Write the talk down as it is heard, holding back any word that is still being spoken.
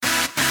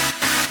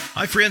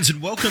Hi, friends,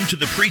 and welcome to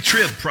the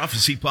Pre-Trib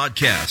Prophecy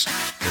Podcast,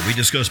 where we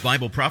discuss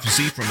Bible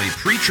prophecy from a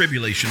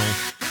pre-tribulational,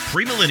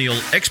 premillennial,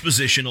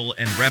 expositional,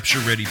 and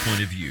rapture-ready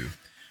point of view.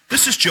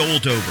 This is Joel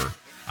Dover.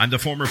 I'm the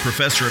former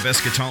professor of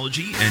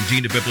eschatology and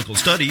dean of biblical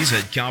studies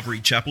at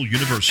Calvary Chapel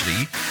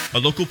University, a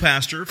local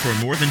pastor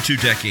for more than 2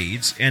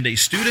 decades, and a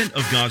student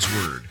of God's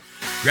Word.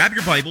 Grab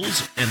your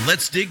Bibles and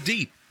let's dig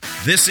deep.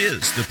 This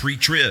is the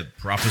Pre-Trib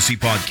Prophecy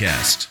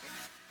Podcast.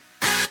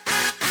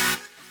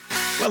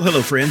 Well,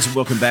 hello, friends, and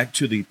welcome back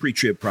to the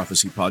Pre-Trib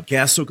Prophecy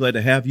Podcast. So glad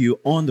to have you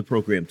on the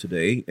program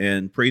today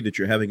and pray that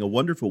you're having a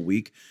wonderful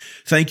week.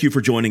 Thank you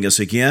for joining us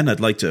again. I'd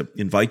like to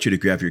invite you to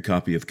grab your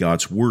copy of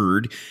God's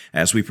Word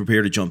as we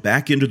prepare to jump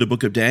back into the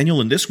book of Daniel.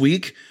 And this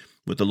week,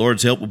 with the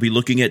Lord's help, we'll be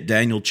looking at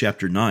Daniel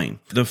chapter 9.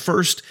 The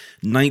first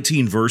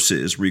 19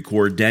 verses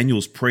record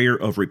Daniel's prayer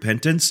of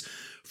repentance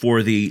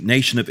for the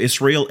nation of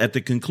Israel at the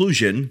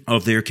conclusion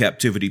of their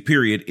captivity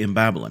period in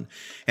Babylon.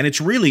 And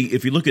it's really,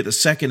 if you look at the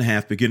second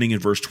half, beginning in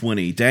verse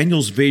 20,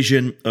 Daniel's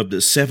vision of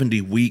the 70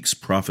 weeks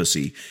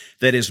prophecy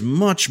that is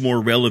much more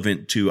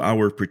relevant to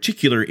our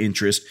particular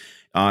interest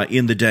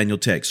in the Daniel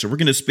text. So we're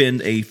going to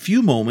spend a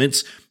few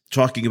moments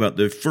talking about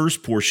the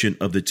first portion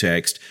of the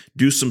text,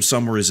 do some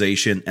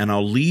summarization, and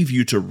I'll leave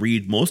you to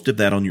read most of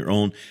that on your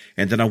own.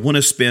 And then I want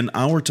to spend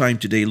our time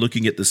today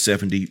looking at the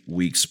 70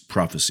 weeks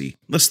prophecy.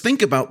 Let's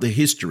think about the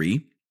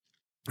history.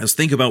 Let's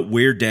think about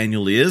where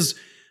Daniel is.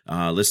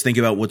 Let's think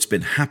about what's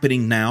been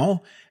happening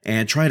now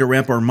and try to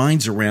wrap our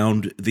minds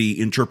around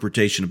the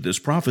interpretation of this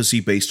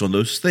prophecy based on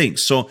those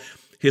things. So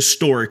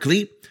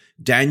historically,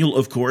 Daniel,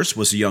 of course,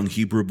 was a young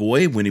Hebrew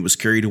boy when he was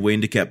carried away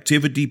into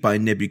captivity by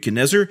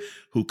Nebuchadnezzar,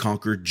 who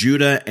conquered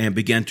Judah and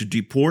began to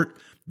deport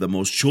the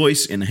most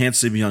choice and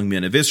handsome young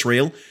men of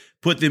Israel,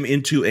 put them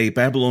into a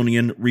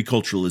Babylonian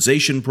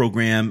reculturalization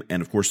program,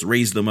 and of course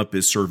raised them up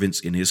as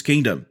servants in his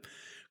kingdom.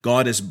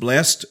 God has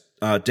blessed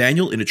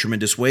Daniel in a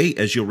tremendous way,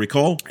 as you'll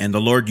recall, and the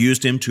Lord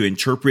used him to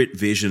interpret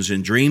visions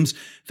and dreams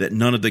that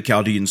none of the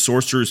Chaldean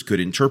sorcerers could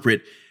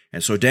interpret.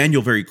 And so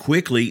Daniel very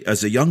quickly,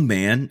 as a young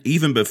man,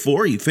 even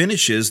before he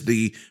finishes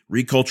the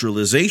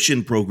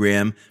reculturalization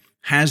program,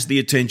 has the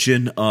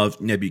attention of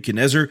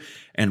Nebuchadnezzar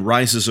and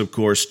rises, of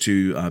course,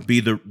 to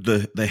be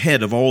the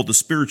head of all the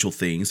spiritual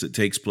things that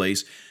takes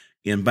place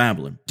in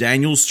Babylon.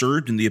 Daniel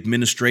served in the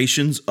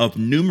administrations of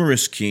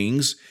numerous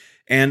kings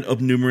and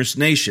of numerous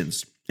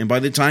nations. And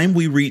by the time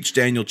we reach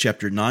Daniel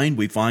chapter 9,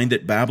 we find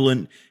that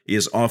Babylon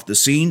is off the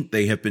scene.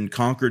 They have been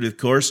conquered, of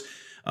course,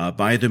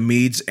 by the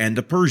Medes and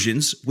the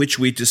Persians, which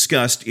we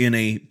discussed in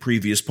a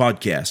previous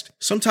podcast.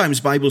 Sometimes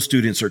Bible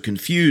students are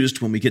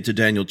confused when we get to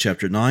Daniel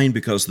chapter 9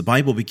 because the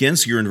Bible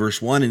begins here in verse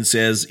 1 and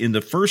says, "In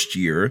the first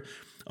year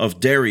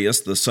of Darius,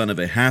 the son of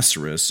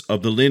Ahasuerus,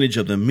 of the lineage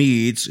of the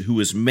Medes, who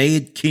was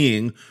made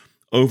king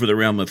over the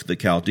realm of the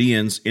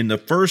Chaldeans, in the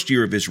first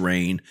year of his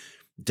reign,"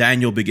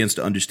 Daniel begins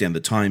to understand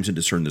the times and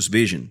discern this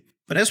vision.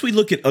 But as we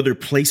look at other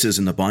places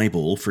in the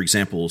Bible, for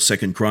example,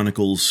 2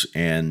 Chronicles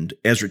and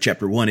Ezra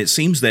chapter 1, it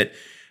seems that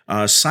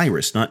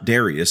Cyrus, not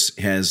Darius,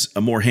 has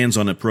a more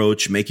hands-on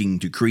approach, making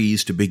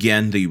decrees to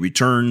begin the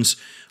returns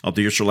of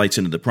the Israelites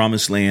into the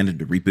Promised Land and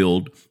to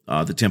rebuild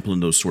the temple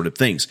and those sort of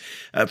things.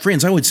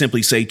 Friends, I would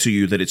simply say to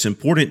you that it's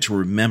important to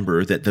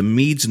remember that the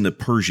Medes and the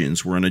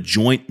Persians were on a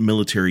joint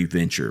military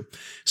venture.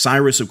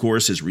 Cyrus, of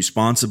course, is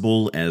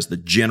responsible as the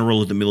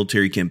general of the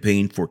military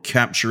campaign for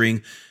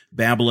capturing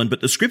Babylon,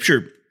 but the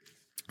scripture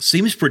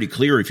seems pretty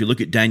clear if you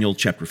look at Daniel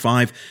chapter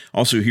 5.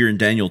 Also here in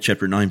Daniel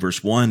chapter 9,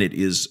 verse 1, it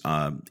is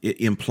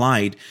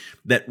implied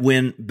that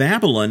when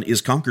Babylon is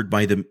conquered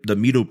by the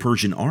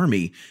Medo-Persian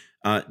army,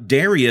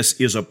 Darius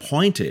is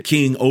appointed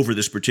king over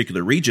this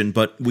particular region,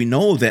 but we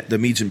know that the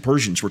Medes and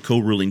Persians were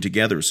co-ruling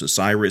together. So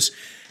Cyrus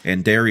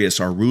and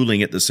Darius are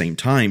ruling at the same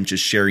time,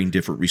 just sharing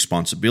different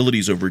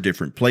responsibilities over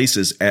different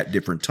places at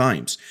different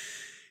times.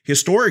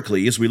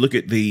 Historically, as we look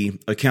at the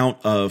account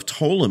of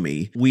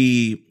Ptolemy,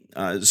 we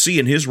see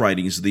in his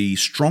writings the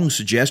strong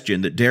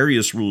suggestion that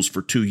Darius rules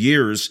for 2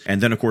 years, and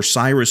then, of course,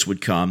 Cyrus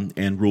would come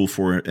and rule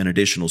for an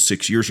additional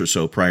 6 years or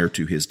so prior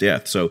to his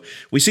death. So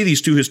we see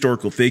these two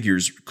historical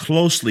figures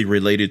closely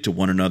related to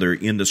one another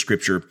in the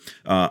scripture,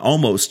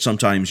 almost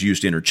sometimes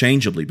used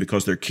interchangeably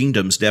because their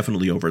kingdoms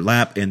definitely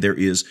overlap, and there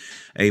is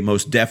a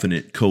most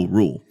definite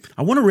co-rule.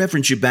 I want to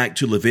reference you back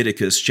to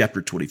Leviticus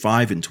chapter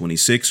 25 and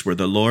 26, where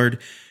the Lord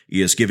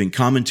is giving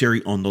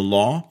commentary on the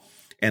law.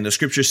 And the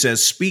scripture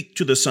says, "Speak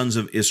to the sons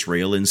of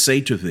Israel and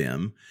say to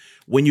them,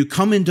 when you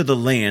come into the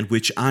land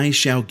which I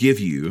shall give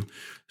you,"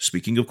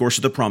 speaking, of course,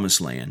 of the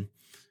promised land,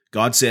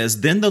 God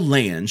says, "then the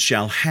land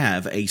shall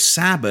have a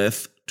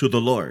Sabbath to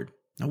the Lord."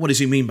 Now, what does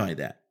he mean by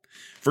that?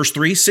 Verse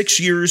 3, 6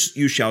 years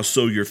you shall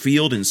sow your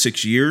field, and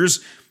 6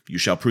 years you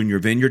shall prune your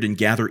vineyard and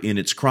gather in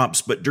its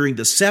crops. But during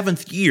the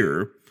 7th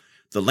year,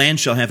 the land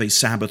shall have a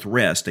Sabbath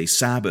rest, a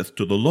Sabbath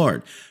to the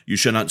Lord. You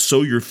shall not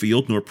sow your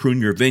field nor prune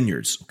your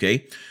vineyards.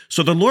 Okay?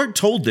 So the Lord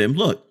told them,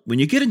 look, when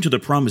you get into the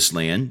promised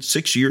land,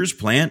 6 years,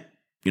 plant,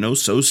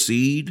 sow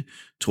seed,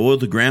 toil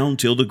the ground,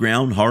 till the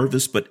ground,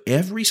 harvest. But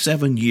every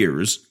 7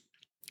 years,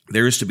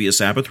 there is to be a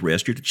Sabbath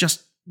rest. You're to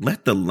just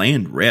let the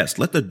land rest.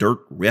 Let the dirt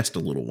rest a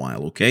little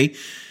while, okay?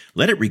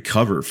 Let it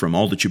recover from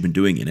all that you've been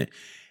doing in it.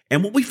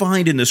 And what we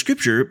find in the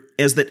scripture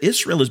is that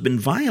Israel has been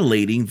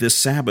violating this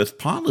Sabbath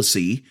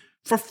policy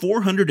for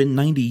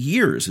 490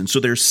 years. And so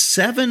there's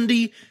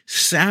 70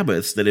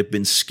 Sabbaths that have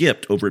been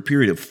skipped over a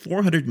period of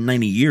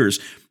 490 years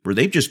where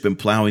they've just been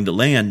plowing the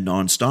land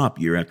nonstop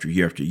year after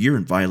year after year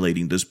and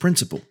violating this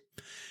principle.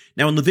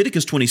 Now in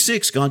Leviticus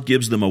 26, God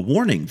gives them a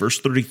warning. Verse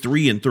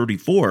 33 and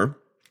 34,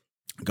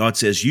 God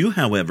says, "You,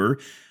 however,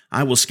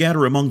 I will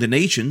scatter among the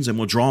nations and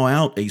will draw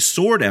out a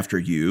sword after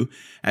you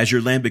as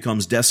your land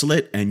becomes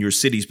desolate and your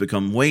cities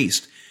become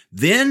waste.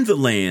 Then the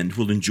land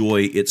will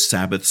enjoy its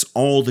Sabbaths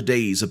all the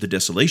days of the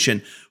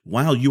desolation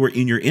while you are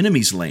in your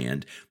enemy's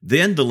land.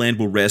 Then the land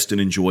will rest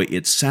and enjoy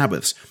its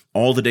Sabbaths.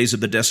 All the days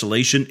of the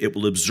desolation it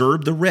will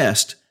observe the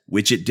rest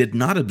which it did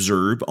not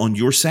observe on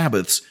your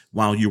Sabbaths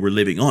while you were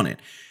living on it."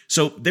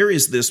 So there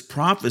is this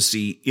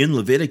prophecy in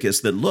Leviticus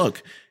that,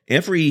 look,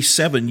 every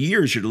 7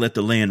 years you're to let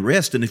the land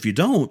rest, and if you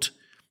don't,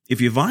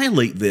 if you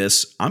violate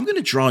this, I'm going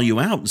to draw you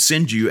out and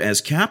send you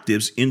as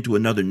captives into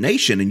another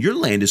nation, and your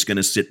land is going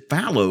to sit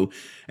fallow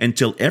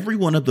until every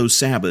one of those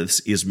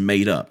Sabbaths is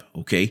made up,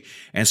 okay?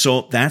 And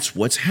so that's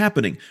what's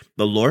happening.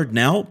 The Lord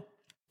now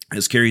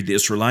has carried the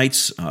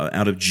Israelites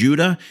out of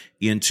Judah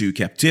into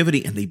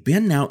captivity, and they've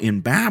been now in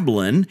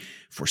Babylon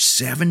for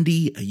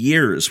 70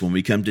 years when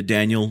we come to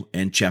Daniel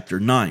and chapter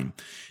 9.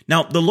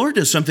 Now, the Lord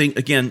does something,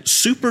 again,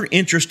 super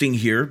interesting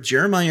here.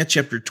 Jeremiah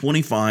chapter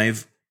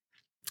 25,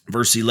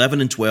 verse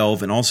 11 and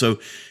 12, and also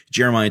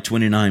Jeremiah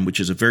 29, which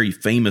is a very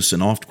famous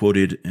and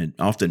oft-quoted and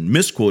often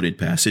misquoted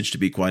passage, to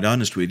be quite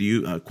honest with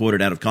you,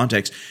 quoted out of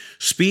context,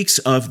 speaks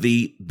of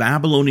the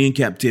Babylonian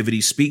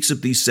captivity, speaks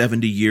of these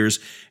 70 years,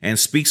 and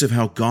speaks of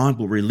how God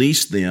will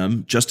release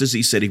them, just as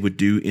he said he would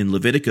do in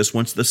Leviticus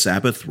once the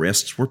Sabbath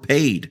rests were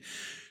paid.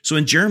 So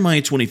in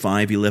Jeremiah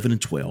 25, 11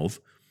 and 12,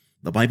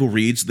 the Bible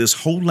reads, "This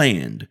whole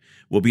land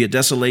will be a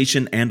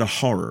desolation and a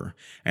horror,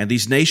 and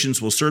these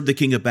nations will serve the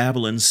king of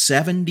Babylon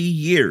 70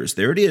 years.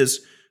 There it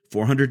is,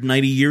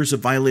 490 years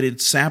of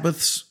violated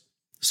Sabbaths,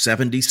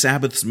 70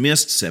 Sabbaths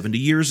missed, 70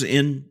 years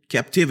in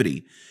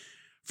captivity.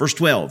 Verse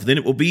 12, "Then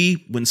it will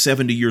be when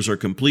 70 years are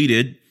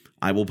completed,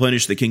 I will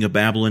punish the king of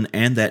Babylon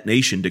and that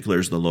nation,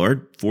 declares the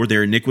Lord, for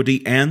their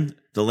iniquity and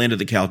the land of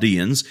the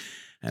Chaldeans,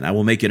 and I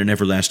will make it an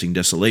everlasting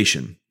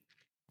desolation.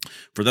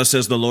 For thus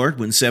says the Lord,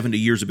 when 70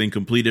 years have been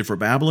completed for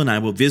Babylon, I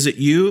will visit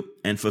you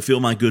and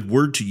fulfill my good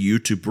word to you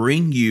to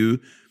bring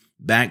you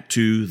back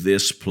to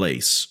this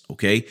place."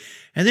 Okay?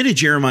 And then in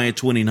Jeremiah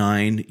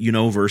 29,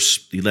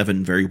 verse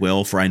 11 very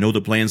well, "For I know the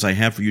plans I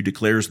have for you,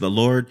 declares the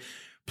Lord,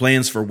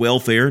 plans for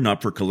welfare,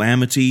 not for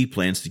calamity,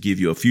 plans to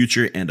give you a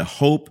future and a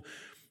hope."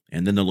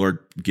 And then the Lord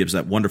gives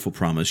that wonderful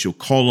promise. "You'll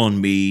call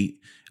on me,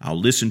 I'll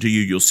listen to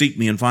you, you'll seek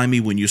me and find me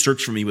when you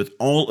search for me with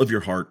all of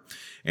your heart,"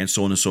 and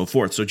so on and so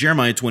forth. So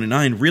Jeremiah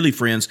 29, really,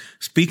 friends,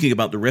 speaking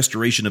about the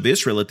restoration of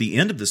Israel at the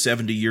end of the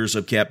 70 years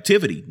of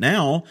captivity.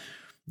 Now,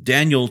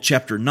 Daniel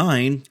chapter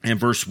 9 and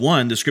verse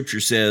 1, the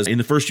scripture says, "In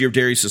the first year of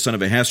Darius, the son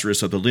of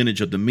Ahasuerus of the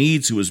lineage of the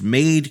Medes, who was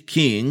made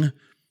king,"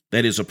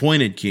 that is,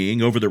 appointed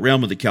king, "over the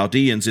realm of the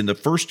Chaldeans, in the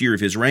first year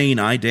of his reign,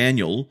 I,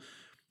 Daniel,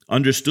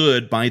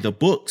 understood by the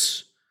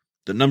books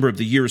the number of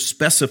the years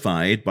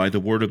specified by the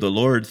word of the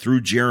Lord through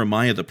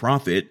Jeremiah the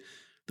prophet,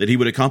 that he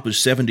would accomplish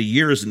 70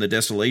 years in the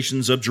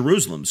desolations of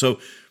Jerusalem." So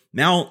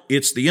now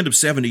it's the end of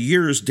 70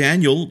 years.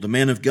 Daniel, the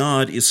man of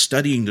God, is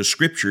studying the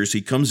scriptures.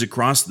 He comes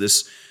across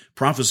this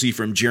prophecy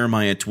from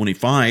Jeremiah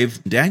 25.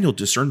 Daniel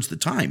discerns the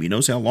time. He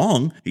knows how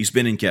long he's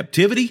been in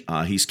captivity.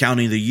 He's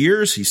counting the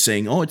years. He's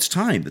saying, oh, it's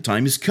time. The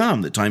time has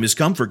come. The time has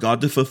come for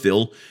God to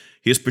fulfill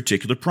his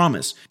particular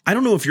promise. I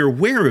don't know if you're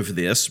aware of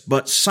this,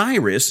 but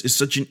Cyrus is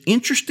such an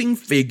interesting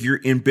figure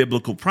in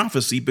biblical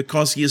prophecy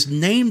because he is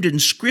named in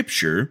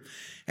Scripture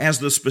as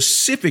the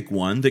specific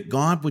one that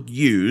God would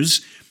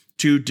use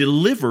to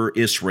deliver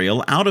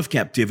Israel out of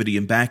captivity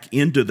and back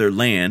into their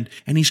land.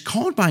 And he's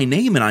called by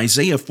name in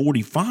Isaiah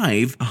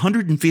 45,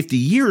 150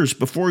 years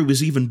before he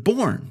was even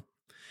born.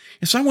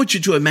 And so I want you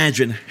to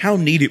imagine how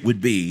neat it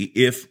would be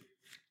if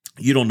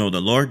you don't know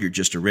the Lord, you're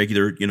just a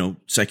regular,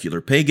 secular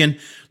pagan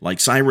like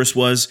Cyrus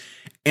was,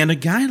 and a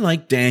guy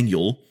like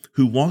Daniel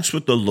who walks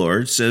with the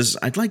Lord says,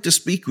 "I'd like to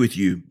speak with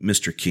you,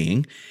 Mr.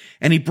 King."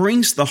 And he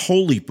brings the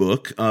holy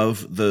book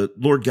of the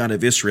Lord God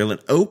of Israel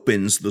and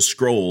opens the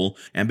scroll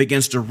and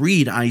begins to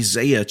read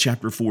Isaiah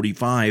chapter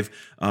 45,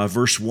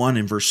 verse 1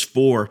 and verse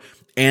 4.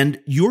 And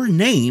your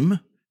name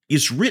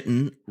is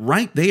written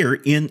right there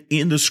in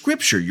the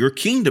scripture. Your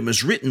kingdom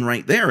is written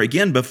right there,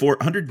 again, before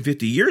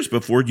 150 years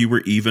before you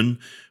were even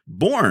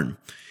born.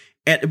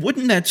 And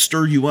wouldn't that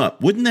stir you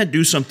up? Wouldn't that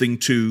do something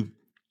to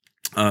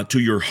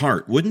your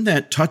heart? Wouldn't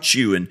that touch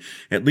you and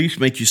at least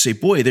make you say,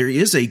 boy, there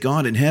is a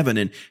God in heaven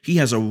and he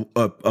has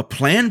a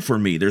plan for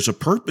me. There's a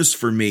purpose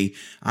for me.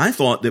 I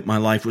thought that my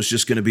life was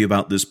just going to be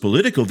about this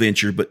political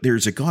venture, but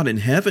there's a God in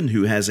heaven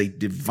who has a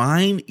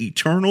divine,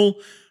 eternal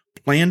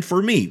plan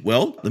for me.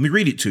 Well, let me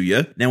read it to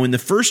you. "Now, in the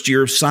first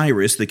year of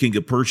Cyrus, the king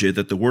of Persia,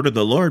 that the word of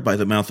the Lord by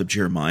the mouth of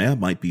Jeremiah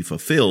might be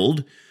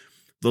fulfilled,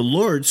 the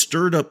Lord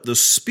stirred up the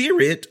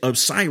spirit of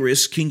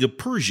Cyrus, king of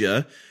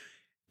Persia,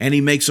 and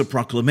he makes a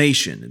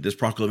proclamation. And this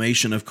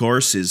proclamation, of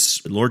course,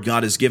 is, Lord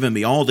God has given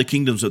me all the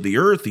kingdoms of the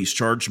earth. He's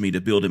charged me to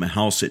build him a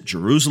house at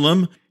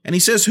Jerusalem. And he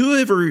says,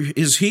 whoever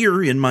is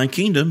here in my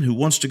kingdom who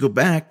wants to go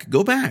back,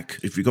 go back.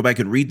 If you go back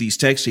and read these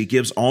texts, he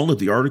gives all of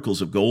the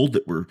articles of gold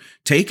that were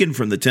taken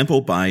from the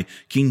temple by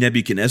King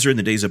Nebuchadnezzar in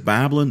the days of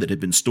Babylon that had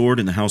been stored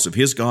in the house of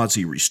his gods.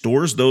 He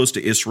restores those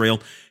to Israel.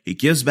 He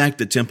gives back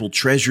the temple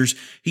treasures.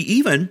 He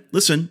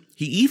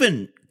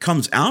even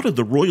comes out of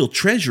the royal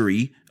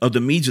treasury of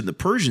the Medes and the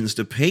Persians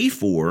to pay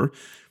for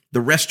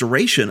the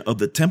restoration of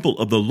the temple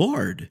of the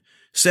Lord.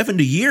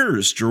 70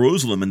 years,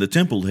 Jerusalem and the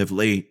temple have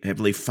lay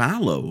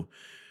fallow,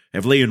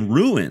 have lay in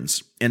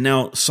ruins. And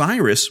now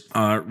Cyrus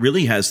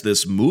really has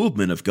this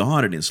movement of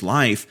God in his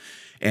life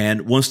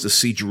and wants to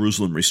see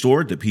Jerusalem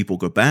restored, the people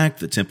go back,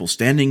 the temple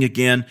standing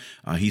again.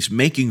 He's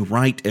making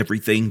right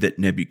everything that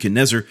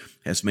Nebuchadnezzar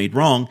has made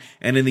wrong.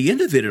 And in the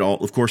end of it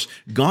all, of course,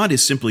 God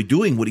is simply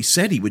doing what he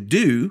said he would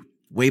do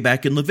way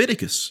back in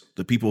Leviticus.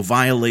 The people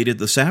violated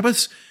the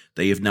Sabbaths.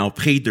 They have now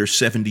paid their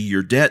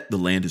 70-year debt. The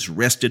land is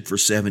rested for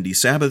 70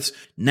 Sabbaths.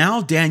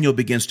 Now Daniel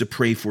begins to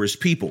pray for his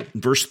people.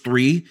 In verse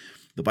 3,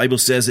 the Bible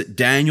says that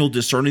Daniel,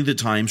 discerning the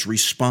times,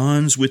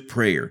 responds with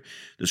prayer.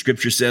 The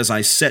scripture says,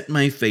 I set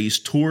my face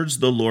towards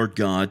the Lord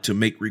God to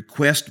make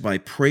request by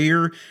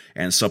prayer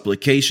and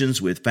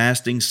supplications with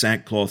fasting,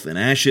 sackcloth, and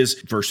ashes.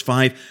 Verse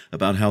 5,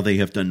 about how they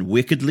have done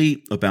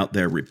wickedly, about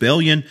their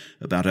rebellion,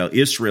 about how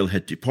Israel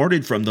had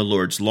departed from the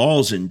Lord's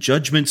laws and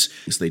judgments.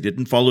 They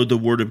didn't follow the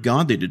word of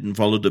God. They didn't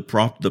follow the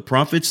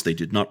prophets. They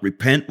did not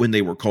repent when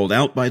they were called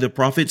out by the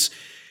prophets.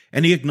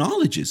 And he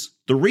acknowledges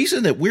the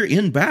reason that we're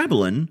in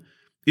Babylon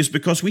is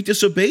because we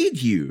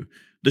disobeyed you.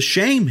 The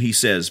shame, he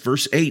says,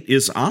 verse 8,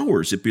 is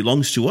ours. It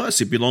belongs to us.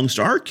 It belongs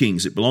to our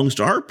kings. It belongs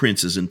to our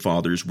princes and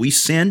fathers. We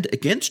sinned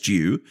against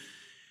you.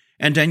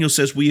 And Daniel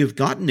says, we have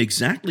gotten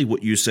exactly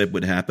what you said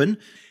would happen.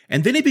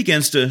 And then he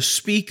begins to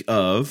speak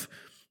of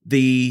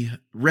the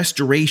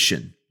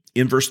restoration.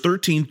 In verse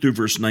 13 through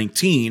verse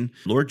 19,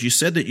 Lord, you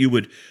said that you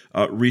would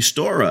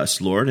restore us,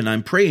 Lord, and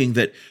I'm praying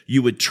that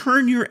you would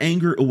turn your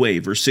anger away.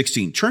 Verse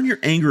 16, turn your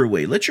anger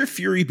away. Let your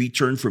fury be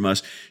turned from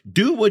us.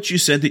 Do what you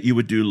said that you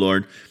would do,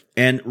 Lord,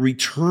 and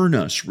return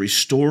us,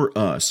 restore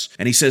us.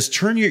 And he says,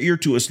 turn your ear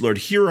to us, Lord.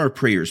 Hear our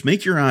prayers.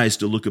 Make your eyes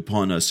to look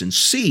upon us and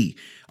see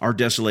our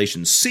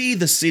desolation. See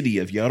the city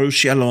of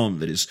Yerushalayim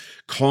that is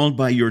called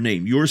by your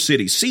name, your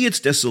city. See its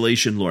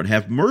desolation, Lord.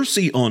 Have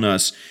mercy on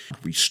us.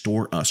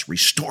 Restore us,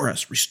 restore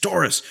us,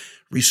 restore us,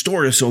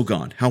 restore us, oh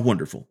God. How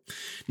wonderful.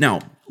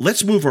 Now,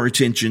 let's move our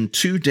attention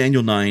to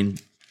Daniel 9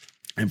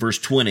 and verse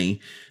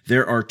 20.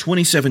 There are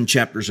 27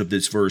 chapters of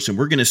this verse, and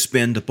we're going to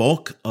spend the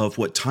bulk of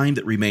what time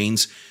that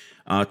remains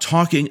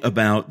talking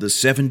about the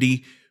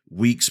 70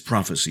 weeks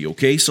prophecy,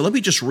 okay? So let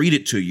me just read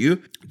it to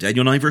you.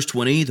 Daniel 9, verse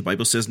 20, the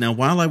Bible says, now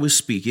while I was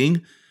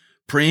speaking,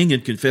 praying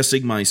and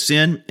confessing my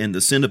sin and the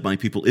sin of my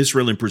people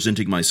Israel and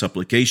presenting my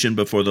supplication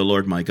before the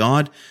Lord my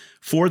God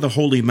for the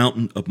holy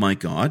mountain of my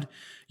God,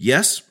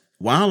 yes,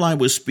 while I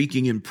was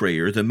speaking in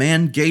prayer, the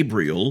man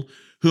Gabriel,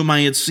 whom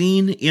I had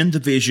seen in the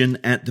vision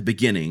at the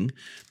beginning,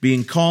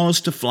 being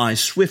caused to fly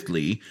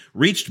swiftly,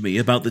 reached me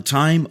about the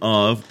time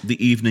of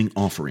the evening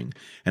offering.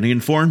 And he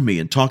informed me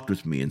and talked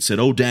with me and said,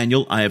 O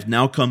Daniel, I have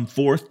now come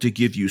forth to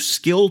give you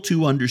skill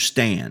to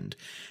understand.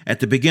 At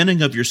the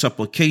beginning of your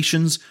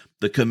supplications,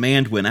 the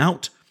command went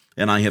out,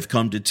 and I have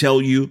come to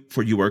tell you,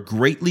 for you are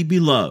greatly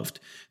beloved.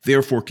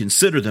 Therefore,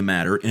 consider the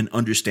matter and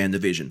understand the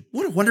vision.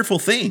 What a wonderful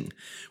thing.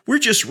 We're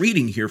just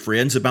reading here,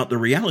 friends, about the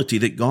reality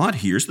that God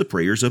hears the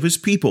prayers of his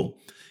people.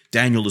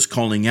 Daniel is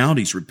calling out.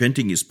 He's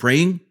repenting. He's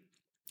praying.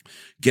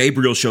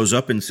 Gabriel shows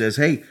up and says,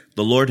 hey,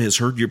 the Lord has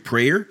heard your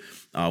prayer.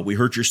 We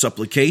heard your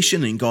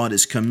supplication, and God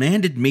has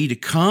commanded me to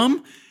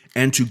come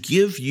and to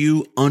give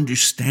you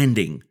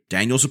understanding.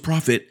 Daniel's a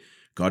prophet.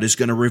 God is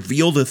going to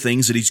reveal the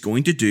things that he's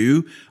going to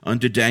do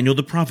unto Daniel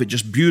the prophet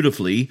just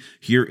beautifully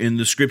here in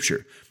the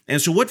scripture.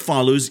 And so what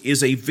follows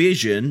is a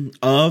vision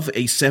of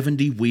a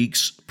 70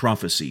 weeks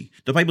prophecy.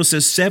 The Bible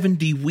says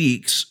 70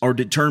 weeks are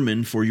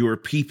determined for your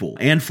people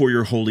and for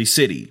your holy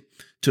city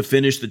to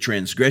finish the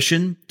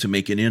transgression, to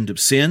make an end of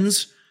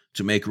sins,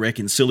 to make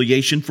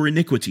reconciliation for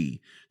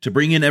iniquity, to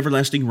bring in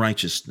everlasting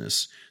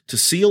righteousness, to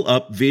seal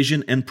up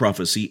vision and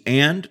prophecy,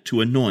 and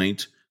to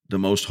anoint the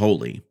most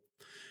holy.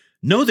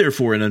 Know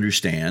therefore and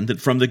understand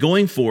that from the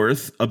going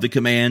forth of the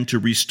command to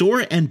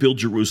restore and build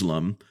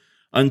Jerusalem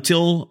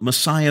until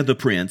Messiah the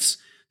Prince,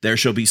 there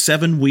shall be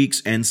 7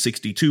 weeks and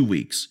 62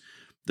 weeks.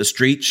 The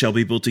street shall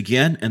be built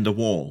again, and the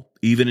wall,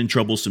 even in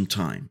troublesome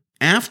time.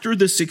 After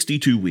the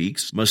 62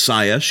 weeks,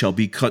 Messiah shall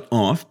be cut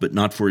off, but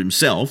not for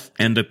himself,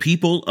 and the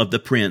people of the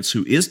Prince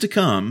who is to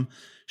come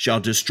shall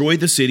destroy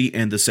the city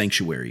and the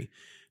sanctuary.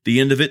 The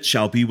end of it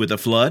shall be with a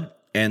flood,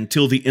 and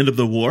till the end of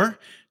the war,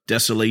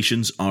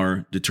 desolations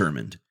are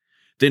determined.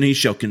 Then he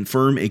shall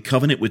confirm a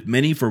covenant with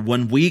many for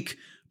 1 week,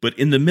 but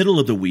in the middle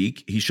of the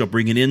week he shall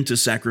bring an end to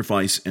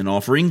sacrifice and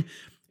offering,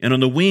 And on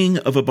the wing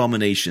of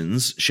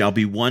abominations shall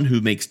be one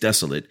who makes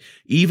desolate,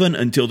 even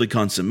until the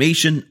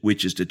consummation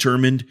which is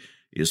determined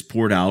is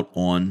poured out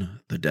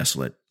on the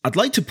desolate. I'd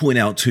like to point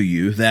out to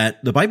you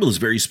that the Bible is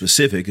very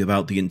specific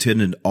about the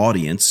intended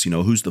audience,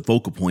 who's the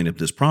focal point of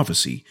this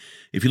prophecy.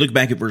 If you look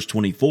back at verse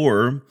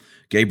 24,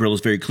 Gabriel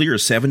is very clear,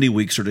 70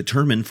 weeks are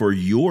determined for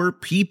your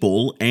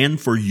people and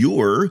for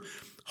your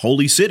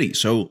holy city.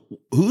 So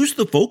who's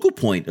the focal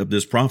point of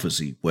this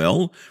prophecy?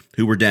 Well,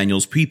 who were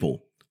Daniel's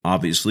people?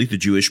 Obviously, the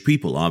Jewish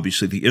people,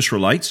 obviously the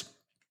Israelites.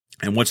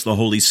 And what's the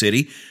holy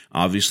city?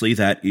 Obviously,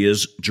 that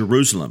is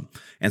Jerusalem.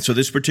 And so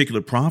this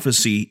particular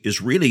prophecy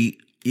is really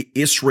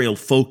Israel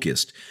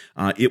focused.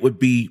 It would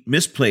be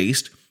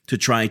misplaced to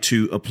try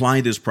to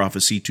apply this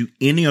prophecy to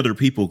any other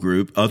people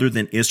group other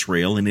than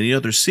Israel and any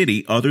other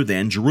city other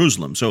than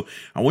Jerusalem. So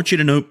I want you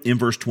to note in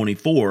verse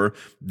 24,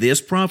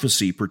 this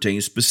prophecy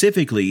pertains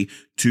specifically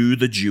to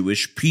the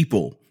Jewish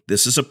people.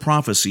 This is a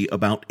prophecy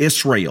about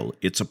Israel.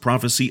 It's a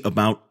prophecy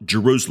about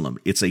Jerusalem.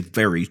 It's a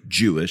very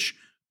Jewish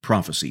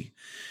prophecy.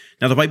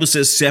 Now, the Bible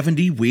says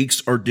 70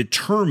 weeks are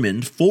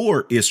determined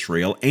for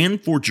Israel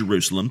and for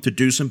Jerusalem to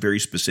do some very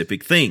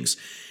specific things.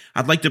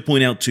 I'd like to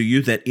point out to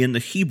you that in the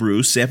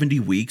Hebrew,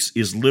 70 weeks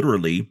is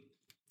literally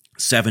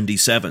 70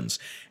 sevens.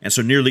 And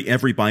so nearly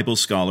every Bible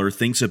scholar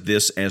thinks of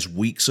this as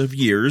weeks of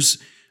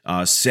years,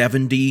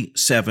 70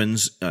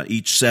 sevens.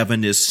 Each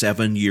seven is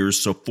 7 years,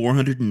 so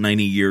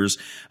 490 years.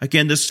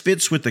 Again, this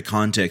fits with the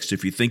context.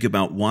 If you think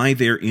about why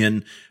they're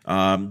in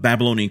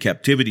Babylonian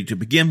captivity to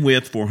begin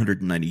with,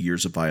 490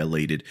 years of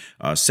violated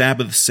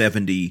Sabbath,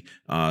 70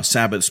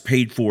 Sabbaths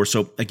paid for.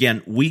 So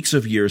again, weeks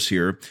of years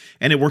here,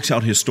 and it works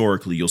out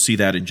historically. You'll see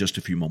that in just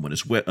a few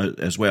moments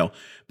as well.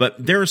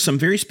 But there are some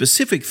very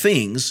specific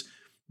things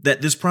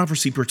that this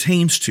prophecy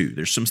pertains to.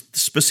 There's some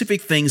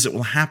specific things that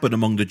will happen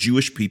among the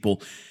Jewish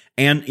people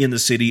and in the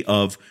city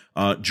of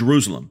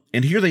Jerusalem.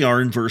 And here they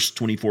are in verse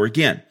 24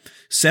 again.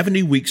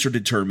 70 weeks are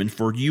determined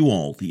for you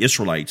all, the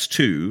Israelites,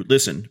 to,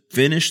 listen,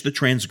 finish the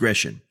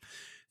transgression.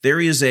 There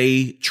is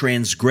a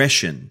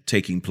transgression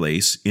taking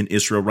place in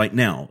Israel right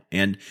now.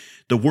 And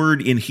the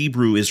word in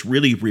Hebrew is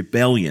really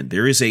rebellion.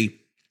 There is a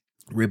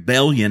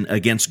rebellion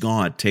against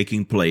God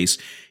taking place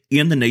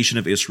in the nation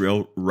of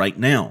Israel right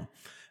now.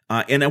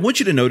 And I want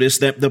you to notice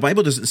that the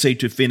Bible doesn't say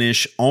to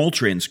finish all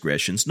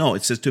transgressions. No,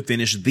 it says to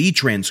finish the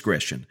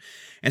transgression.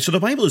 And so the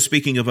Bible is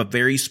speaking of a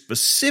very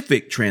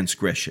specific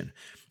transgression.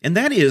 And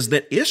that is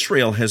that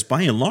Israel has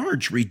by and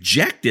large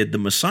rejected the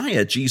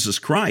Messiah, Jesus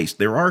Christ.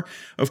 There are,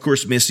 of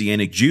course,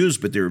 Messianic Jews,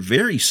 but they're a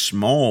very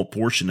small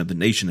portion of the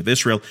nation of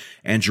Israel.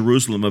 And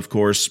Jerusalem, of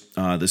course,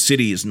 the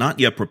city is not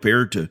yet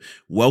prepared to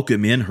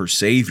welcome in her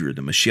Savior,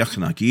 the Mashiach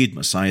Nagid,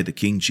 Messiah, the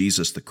King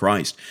Jesus the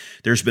Christ.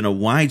 There's been a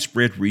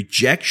widespread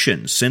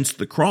rejection since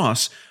the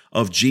cross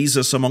of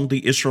Jesus among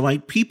the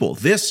Israelite people.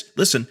 This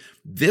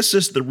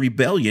is the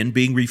rebellion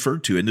being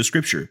referred to in the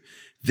Scripture.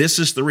 This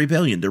is the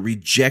rebellion, the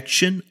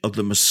rejection of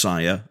the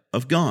Messiah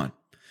of God.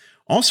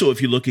 Also,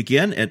 if you look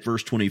again at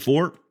verse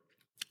 24,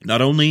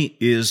 not only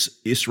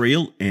is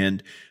Israel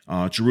and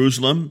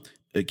Jerusalem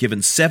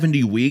given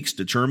 70 weeks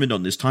determined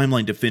on this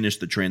timeline to finish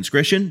the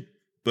transgression,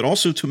 but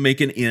also to make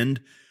an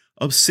end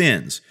of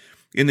sins.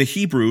 In the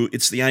Hebrew,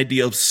 it's the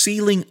idea of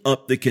sealing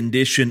up the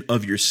condition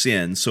of your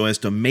sin so as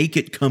to make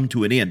it come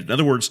to an end. In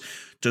other words,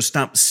 to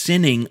stop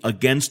sinning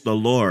against the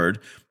Lord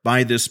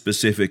by this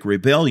specific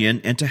rebellion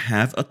and to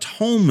have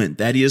atonement.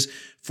 That is,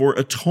 for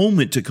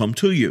atonement to come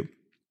to you.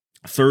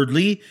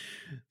 Thirdly,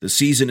 the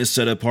season is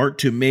set apart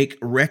to make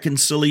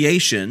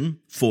reconciliation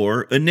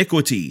for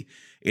iniquity.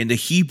 In the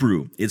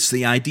Hebrew, it's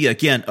the idea,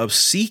 again, of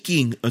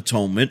seeking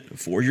atonement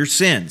for your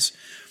sins.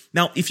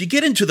 Now, if you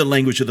get into the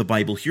language of the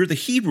Bible here, the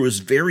Hebrew is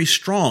very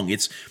strong.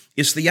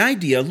 It's the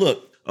idea,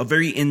 look, a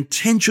very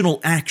intentional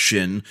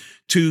action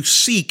to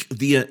seek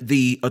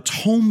the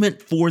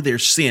atonement for their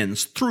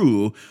sins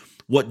through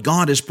what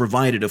God has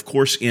provided, of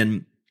course,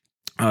 in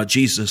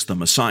Jesus the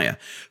Messiah.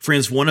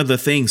 Friends, one of the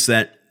things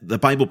that the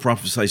Bible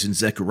prophesies in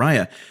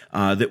Zechariah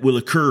that will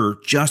occur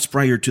just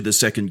prior to the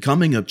second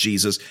coming of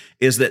Jesus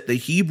is that the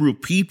Hebrew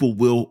people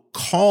will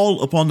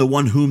call upon the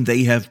one whom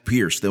they have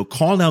pierced. They'll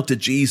call out to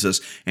Jesus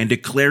and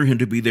declare him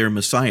to be their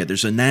Messiah.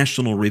 There's a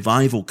national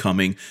revival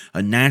coming,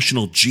 a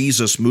national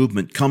Jesus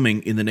movement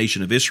coming in the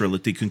nation of Israel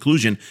at the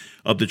conclusion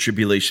of the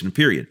tribulation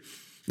period.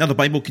 Now, the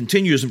Bible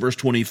continues in verse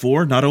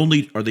 24, not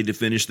only are they to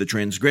finish the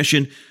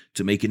transgression,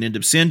 to make an end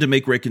of sin, to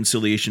make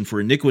reconciliation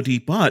for iniquity,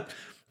 but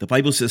the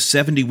Bible says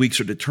 70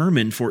 weeks are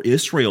determined for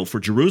Israel,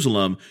 for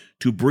Jerusalem,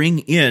 to bring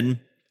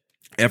in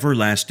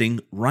everlasting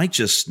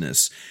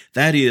righteousness.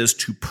 That is,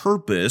 to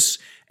purpose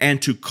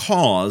and to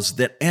cause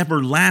that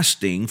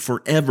everlasting,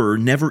 forever,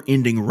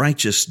 never-ending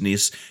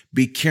righteousness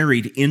be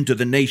carried into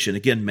the nation.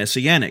 Again,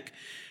 messianic.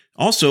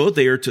 Also,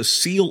 they are to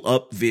seal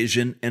up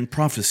vision and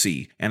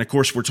prophecy. And of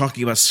course, we're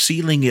talking about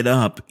sealing it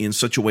up in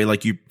such a way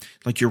like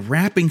you're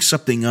wrapping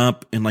something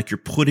up and like you're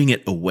putting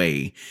it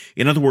away.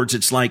 In other words,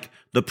 it's like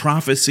the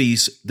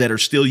prophecies that are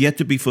still yet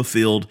to be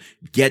fulfilled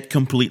get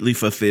completely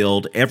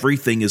fulfilled.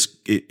 Everything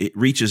it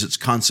reaches its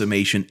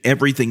consummation.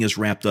 Everything is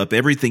wrapped up.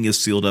 Everything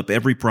is sealed up.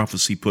 Every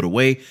prophecy put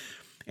away.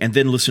 And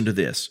then listen to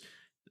this.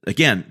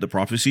 Again, the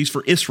prophecy is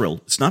for Israel.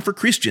 It's not for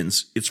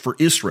Christians. It's for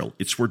Israel.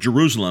 It's for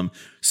Jerusalem.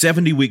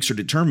 70 weeks are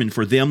determined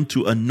for them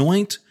to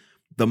anoint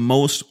the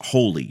most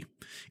holy.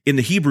 In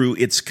the Hebrew,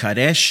 it's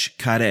Kadesh,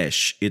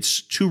 Kadesh. It's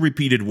two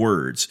repeated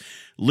words.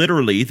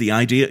 Literally, the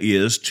idea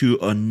is to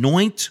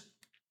anoint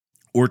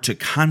or to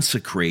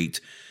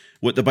consecrate.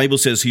 What the Bible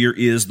says here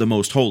is the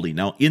most holy.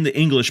 Now, in the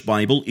English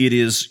Bible, it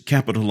is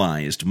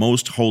capitalized.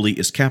 Most holy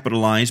is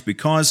capitalized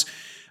because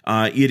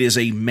it is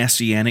a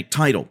messianic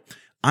title.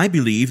 I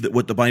believe that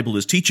what the Bible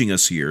is teaching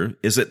us here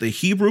is that the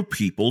Hebrew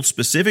people,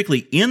 specifically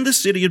in the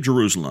city of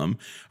Jerusalem,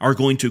 are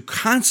going to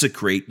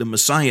consecrate the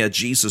Messiah,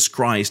 Jesus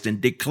Christ, and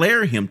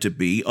declare him to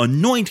be,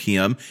 anoint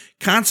him,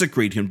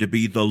 consecrate him to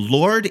be the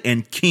Lord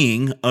and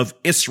King of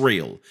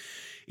Israel.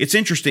 It's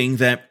interesting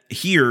that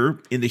here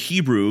in the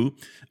Hebrew,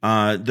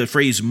 the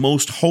phrase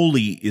most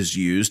holy is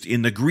used.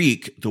 In the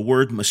Greek, the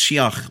word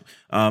Mashiach,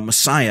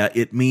 Messiah,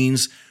 it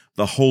means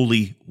the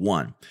Holy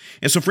One.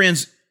 And so,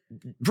 friends,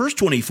 Verse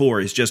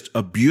 24 is just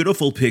a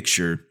beautiful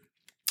picture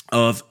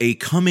of a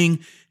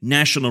coming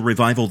national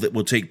revival that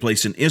will take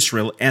place in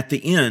Israel at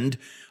the end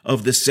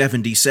of the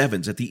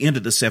 77s, at the end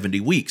of the 70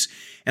 weeks.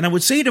 And I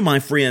would say to my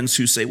friends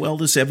who say, well,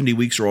 the 70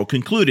 weeks are all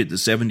concluded. The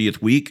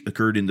 70th week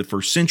occurred in the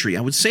first century.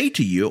 I would say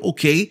to you,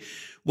 okay,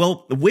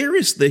 well, where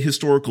is the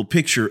historical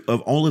picture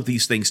of all of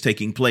these things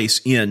taking place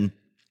in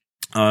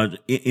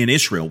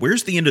Israel?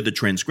 Where's the end of the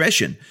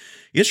transgression?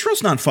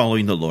 Israel's not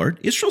following the Lord.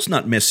 Israel's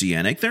not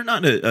messianic. They're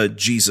not a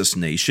Jesus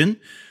nation.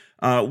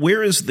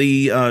 Where is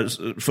the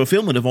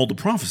fulfillment of all the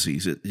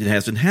prophecies? It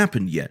hasn't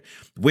happened yet.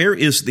 Where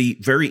is the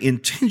very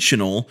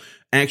intentional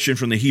action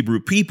from the Hebrew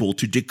people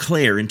to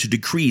declare and to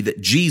decree that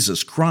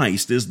Jesus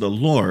Christ is the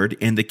Lord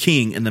and the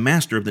King and the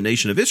Master of the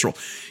nation of Israel?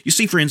 You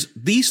see, friends,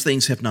 these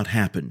things have not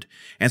happened.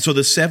 And so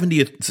the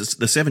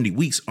 70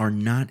 weeks are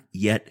not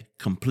yet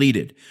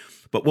completed.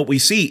 But what we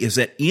see is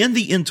that in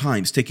the end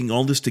times, taking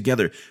all this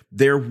together,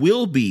 there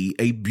will be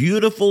a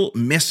beautiful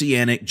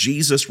messianic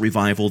Jesus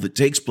revival that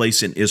takes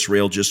place in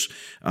Israel just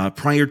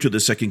prior to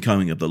the second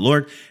coming of the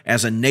Lord.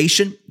 As a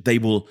nation, they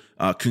will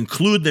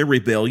conclude their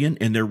rebellion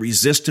and their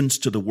resistance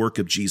to the work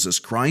of Jesus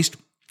Christ.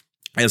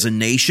 As a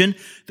nation,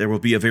 there will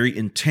be a very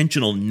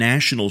intentional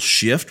national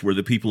shift where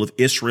the people of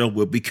Israel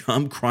will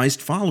become Christ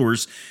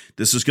followers.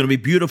 This is going to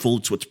be beautiful.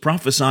 It's what's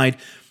prophesied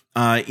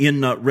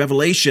in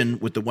Revelation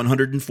with the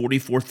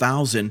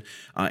 144,000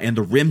 and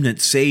the remnant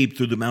saved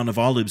through the Mount of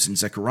Olives in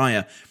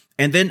Zechariah.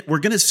 And then we're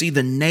going to see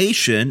the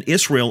nation,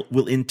 Israel,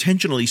 will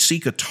intentionally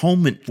seek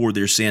atonement for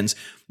their sins,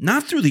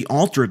 not through the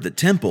altar of the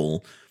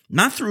temple,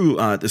 not through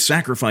the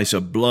sacrifice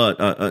of blood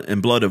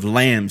and blood of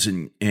lambs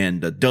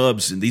and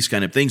doves and these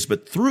kind of things,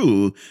 but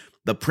through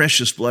the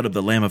precious blood of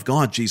the Lamb of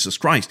God, Jesus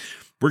Christ.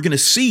 We're going to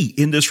see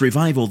in this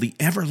revival the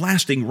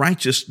everlasting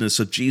righteousness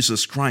of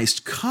Jesus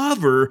Christ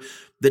cover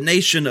the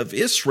nation of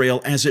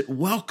Israel as it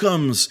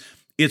welcomes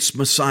its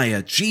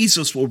Messiah.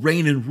 Jesus will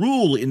reign and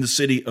rule in the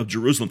city of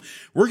Jerusalem.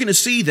 We're going to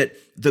see that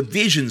the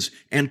visions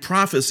and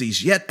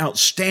prophecies yet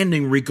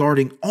outstanding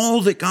regarding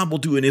all that God will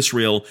do in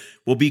Israel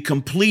will be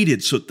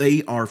completed so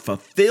they are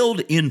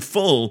fulfilled in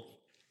full.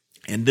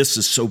 And this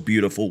is so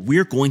beautiful.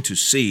 We're going to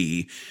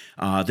see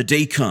the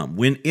day come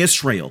when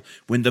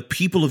the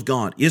people of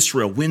God,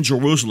 Israel, when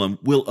Jerusalem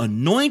will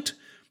anoint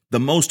the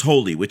most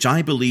holy, which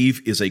I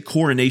believe is a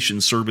coronation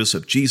service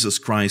of Jesus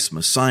Christ,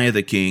 Messiah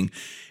the King.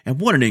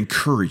 And what an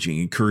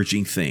encouraging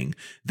thing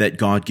that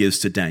God gives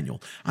to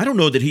Daniel. I don't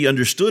know that he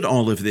understood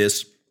all of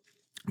this,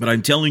 but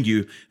I'm telling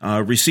you,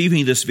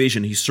 receiving this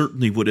vision, he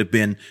certainly would have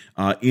been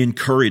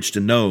encouraged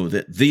to know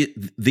that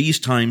these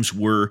times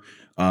were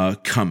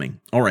coming.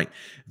 All right.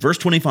 Verse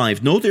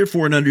 25, know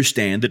therefore and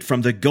understand that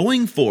from the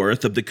going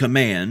forth of the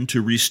command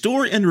to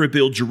restore and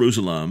rebuild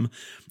Jerusalem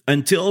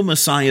until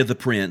Messiah the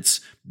Prince,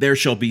 there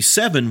shall be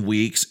 7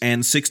 weeks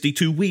and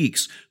 62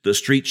 weeks. The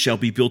street shall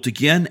be built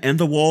again, and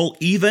the wall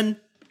even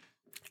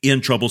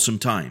in troublesome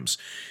times.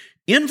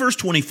 In verse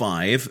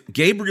 25,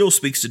 Gabriel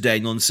speaks to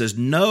Daniel and says,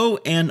 know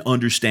and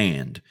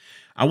understand.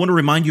 I want to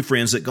remind you,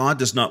 friends, that God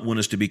does not want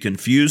us to be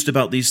confused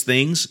about these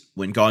things.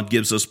 When God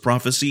gives us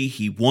prophecy,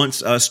 He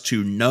wants us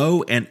to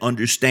know and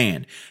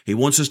understand. He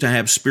wants us to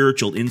have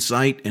spiritual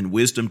insight and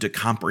wisdom to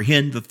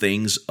comprehend the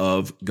things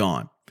of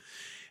God.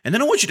 And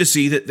then I want you to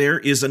see that there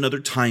is another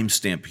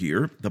timestamp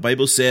here. The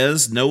Bible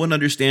says, know and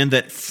understand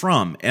that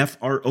from,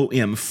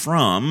 F-R-O-M,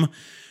 from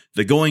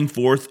the going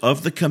forth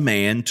of the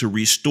command to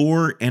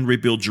restore and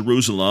rebuild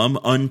Jerusalem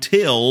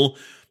until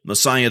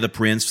Messiah the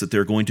Prince, that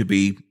they're going to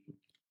be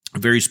a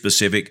very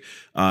specific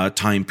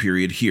time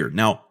period here.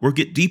 Now, we'll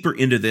get deeper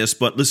into this,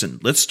 but listen,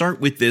 let's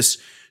start with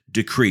this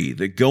decree,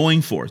 the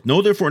going forth.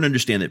 Know therefore and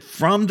understand that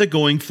from the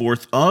going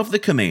forth of the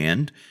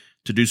command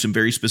to do some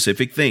very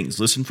specific things.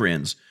 Listen,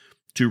 friends,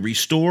 to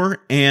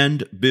restore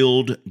and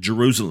build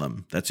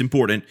Jerusalem. That's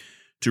important.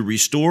 To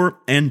restore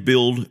and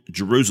build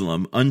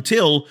Jerusalem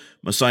until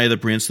Messiah the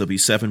Prince. There'll be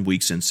 7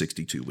 weeks and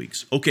 62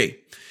 weeks. Okay,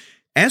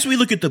 as we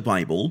look at the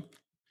Bible,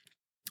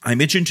 I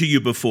mentioned to you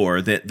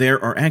before that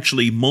there are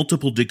actually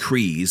multiple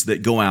decrees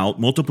that go out,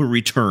 multiple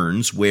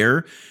returns,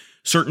 where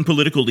certain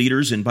political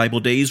leaders in Bible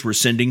days were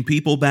sending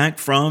people back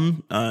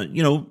from,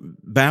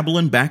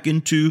 Babylon back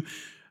into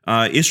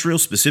Israel,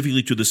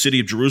 specifically to the city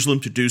of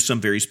Jerusalem, to do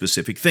some very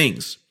specific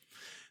things.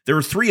 There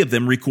are 3 of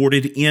them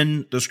recorded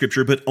in the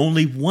scripture, but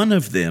only one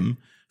of them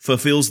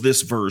fulfills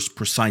this verse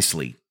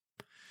precisely.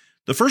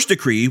 The first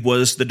decree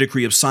was the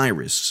decree of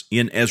Cyrus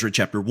in Ezra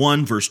chapter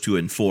 1, verse 2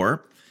 and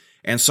 4.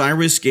 And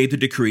Cyrus gave the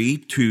decree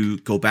to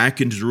go back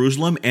into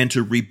Jerusalem and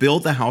to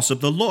rebuild the house of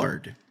the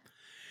Lord.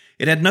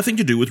 It had nothing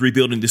to do with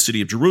rebuilding the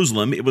city of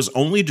Jerusalem. It was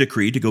only a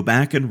decree to go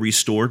back and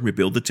restore and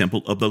rebuild the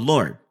temple of the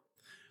Lord.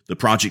 The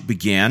project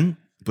began,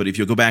 but if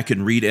you go back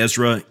and read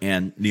Ezra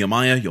and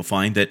Nehemiah, you'll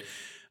find that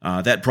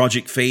that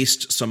project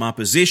faced some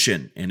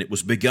opposition, and it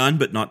was begun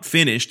but not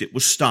finished. It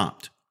was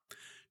stopped.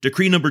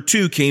 Decree number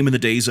 2 came in the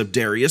days of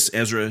Darius,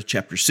 Ezra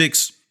chapter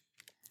 6,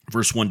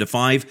 verse 1 to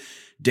 5.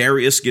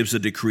 Darius gives a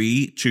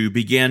decree to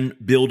begin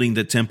building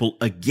the temple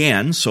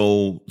again,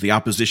 so the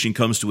opposition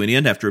comes to an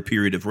end after a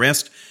period of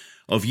rest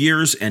of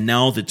years, and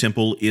now the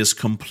temple is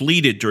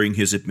completed during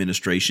his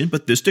administration.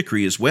 But this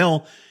decree as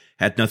well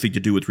had nothing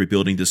to do with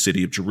rebuilding the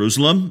city of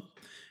Jerusalem,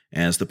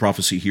 as the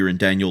prophecy here in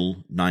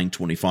Daniel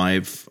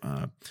 9:25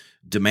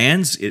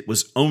 demands. It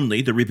was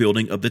only the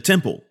rebuilding of the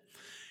temple.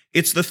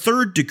 It's the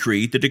third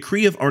decree, the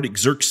decree of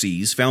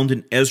Artaxerxes, found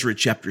in Ezra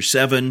chapter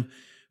 7,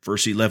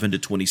 verse 11 to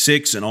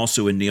 26, and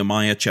also in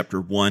Nehemiah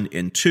chapter 1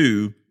 and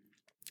 2,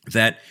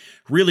 that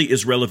really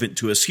is relevant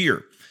to us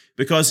here.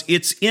 Because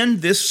it's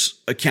in this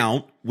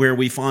account where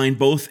we find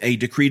both a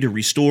decree to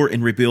restore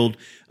and rebuild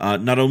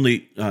not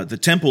only the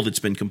temple that's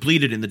been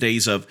completed in the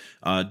days of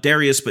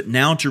Darius, but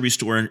now to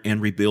restore and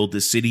rebuild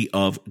the city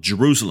of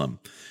Jerusalem.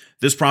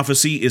 This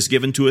prophecy is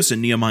given to us in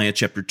Nehemiah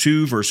chapter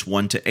 2, verse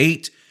 1 to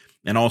 8,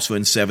 and also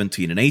in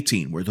 17 and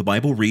 18, where the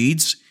Bible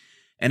reads,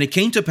 "And it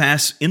came to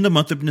pass in the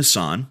month of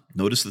Nisan,"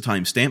 notice the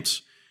timestamps,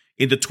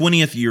 "in the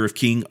 20th year of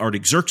King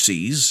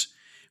Artaxerxes,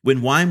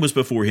 when wine was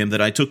before him,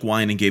 that I took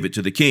wine and gave it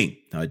to the king."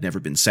 Now, I'd never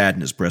been sad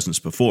in his presence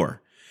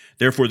before.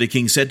 "Therefore the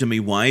king said to me,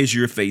 Why is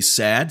your face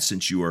sad,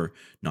 since you are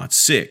not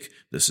sick?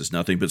 This is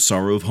nothing but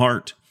sorrow of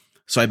heart.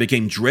 So I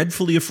became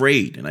dreadfully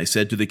afraid, and I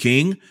said to the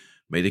king,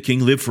 May the king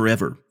live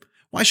forever.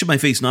 Why should my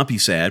face not be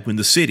sad when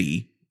the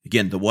city,"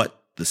 again, the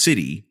what? The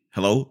city.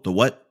 Hello? The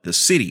what? The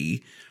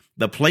city.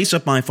 "The place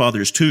of my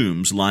father's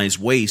tombs lies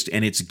waste,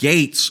 and its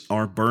gates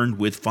are burned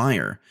with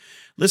fire."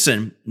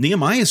 Listen,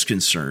 Nehemiah's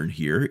concern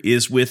here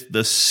is with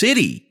the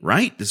city,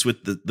 right? It's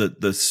with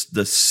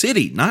the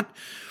city, not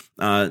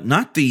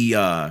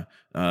the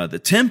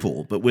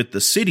temple, but with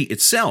the city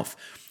itself.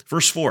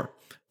 Verse 4,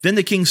 "Then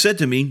the king said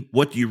to me,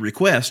 What do you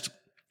request?"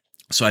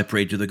 So I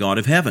prayed to the God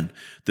of heaven.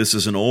 This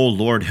is an "Oh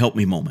Lord, help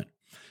me" moment.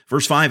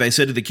 Verse 5, "I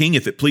said to the king,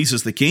 If it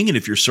pleases the king, and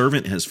if your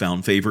servant has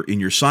found favor in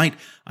your sight,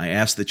 I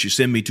ask that you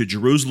send me to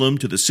Jerusalem,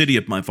 to the city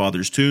of my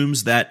father's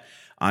tombs, that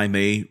I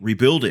may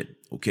rebuild it."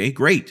 Okay,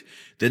 great.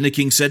 "Then the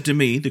king said to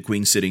me," the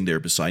queen sitting there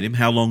beside him,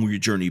 "How long will your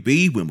journey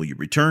be? When will you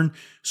return?"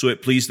 So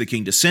it pleased the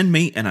king to send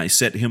me, and I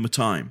set him a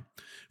time.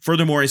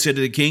 "Furthermore, I said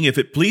to the king, If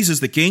it pleases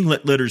the king,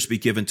 let letters be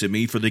given to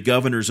me for the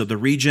governors of the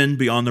region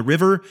beyond the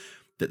river,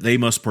 that they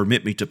must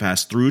permit me to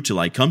pass through till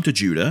I come to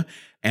Judah,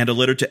 and a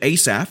letter to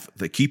Asaph,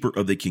 the keeper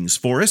of the king's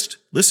forest,"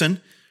 listen,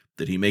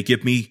 "that he may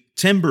give me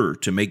timber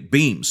to make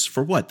beams."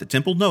 For what? The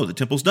temple? No, the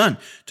temple's done.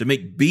 "To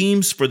make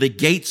beams for the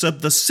gates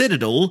of the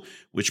citadel,"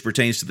 which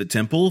pertains to the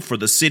temple, "for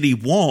the city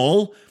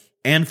wall,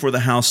 and for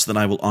the house that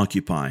I will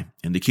occupy."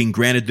 And the king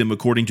granted them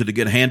according to the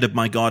good hand of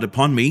my God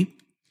upon me.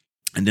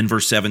 And then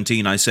verse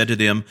 17, "I said to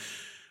them,"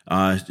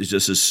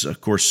 this is,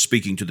 of course,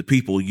 speaking to the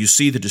people, "You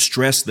see the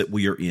distress that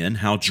we are in,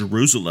 how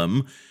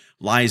Jerusalem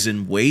lies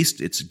in waste,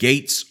 its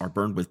gates are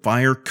burned with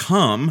fire.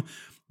 Come,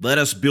 let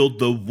us build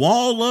the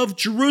wall of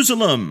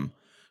Jerusalem,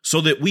 so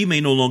that we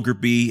may no longer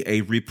be a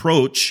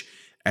reproach.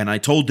 And I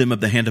told them of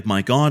the hand of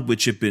my God,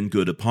 which have been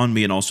good upon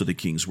me, and also the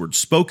king's word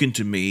spoken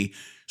to me.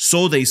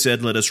 So they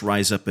said, Let us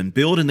rise up and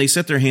build, and they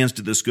set their hands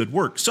to this good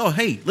work." So,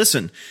 hey,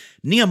 listen,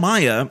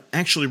 Nehemiah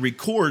actually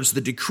records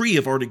the decree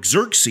of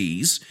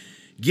Artaxerxes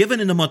given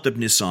in the month of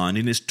Nisan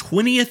in his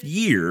 20th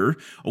year.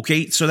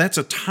 Okay, so that's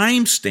a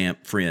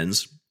timestamp,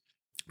 friends,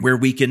 where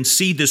we can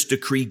see this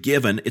decree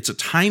given. It's a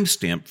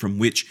timestamp from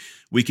which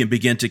we can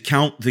begin to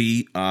count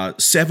the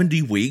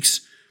 70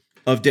 weeks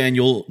of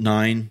Daniel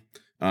 9,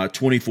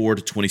 24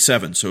 to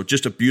 27. So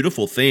just a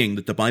beautiful thing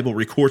that the Bible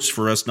records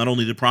for us, not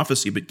only the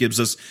prophecy, but gives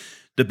us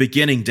the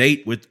beginning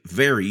date with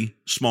very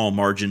small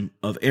margin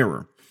of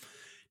error.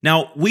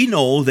 Now, we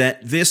know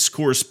that this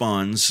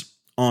corresponds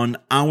on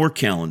our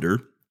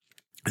calendar,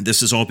 and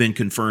this has all been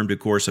confirmed, of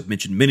course, I've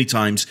mentioned many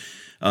times,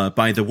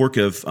 by the work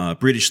of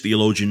British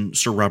theologian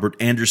Sir Robert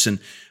Anderson,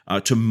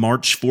 to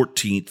March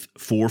 14th,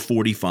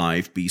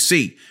 445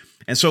 BC.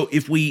 And so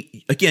if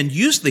we, again,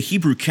 use the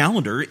Hebrew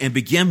calendar and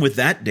begin with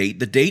that date,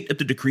 the date of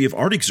the decree of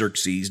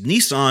Artaxerxes,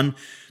 Nisan,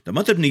 the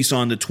month of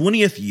Nisan, the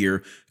 20th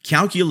year,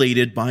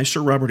 calculated by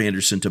Sir Robert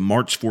Anderson to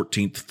March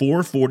 14th,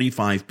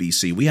 445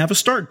 BC, we have a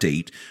start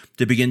date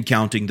to begin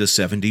counting the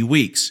 70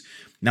 weeks.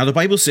 Now, the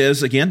Bible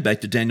says, again,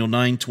 back to Daniel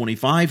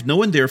 9:25,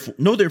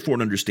 know therefore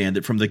and understand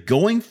that from the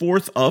going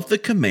forth of the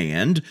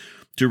command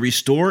to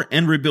restore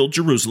and rebuild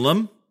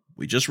Jerusalem,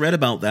 we just read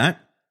about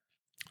that,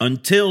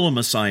 until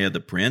Messiah the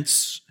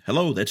Prince,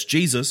 hello, that's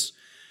Jesus,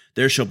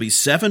 there shall be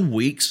 7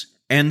 weeks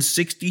and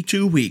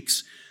 62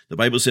 weeks. The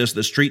Bible says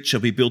the street shall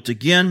be built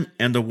again,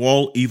 and the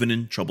wall even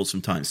in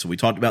troublesome times. So we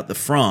talked about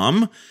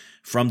the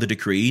from the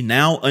decree.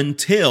 Now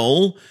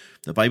until,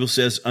 the Bible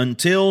says,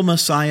 until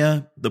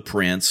Messiah the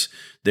Prince,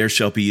 there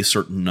shall be a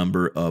certain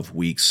number of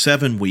weeks,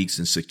 7 weeks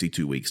and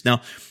 62 weeks.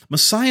 Now,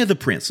 Messiah the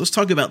Prince, let's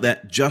talk about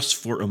that just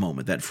for a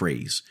moment, that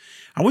phrase.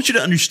 I want you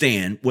to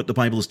understand what the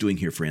Bible is doing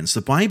here, friends.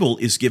 The Bible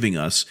is giving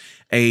us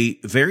a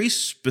very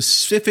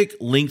specific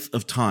length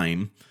of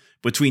time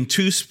between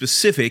two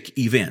specific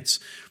events.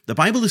 The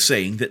Bible is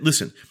saying that,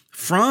 listen,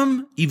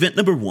 from event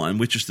number 1,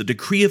 which is the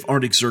decree of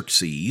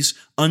Artaxerxes,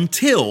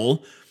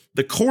 until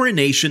the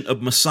coronation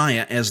of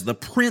Messiah as the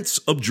Prince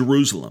of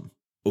Jerusalem,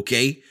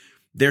 okay,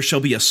 there shall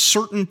be a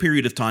certain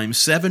period of time,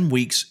 7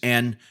 weeks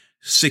and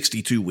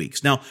 62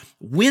 weeks. Now,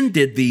 when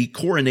did the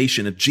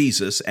coronation of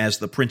Jesus as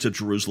the Prince of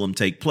Jerusalem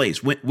take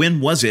place?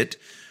 When was it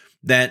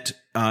that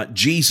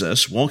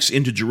Jesus walks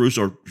into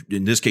Jerusalem, or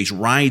in this case,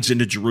 rides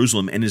into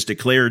Jerusalem and is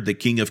declared the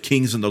King of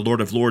Kings and the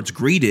Lord of Lords,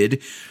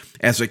 greeted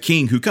as a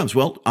king who comes?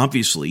 Well,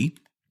 obviously,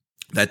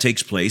 that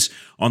takes place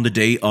on the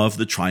day of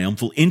the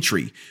triumphal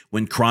entry,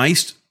 when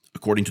Christ,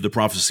 according to the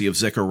prophecy of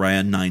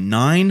Zechariah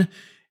 9:9,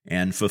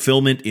 and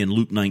fulfillment in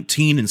Luke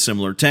 19 and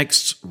similar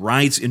texts,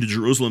 rides into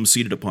Jerusalem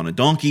seated upon a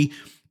donkey.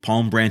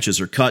 Palm branches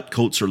are cut,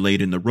 coats are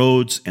laid in the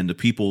roads, and the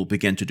people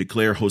begin to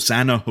declare,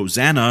 Hosanna,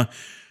 Hosanna,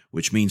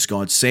 which means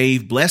God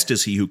save. Blessed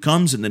is he who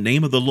comes in the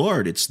name of the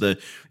Lord. It's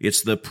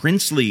the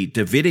princely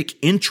Davidic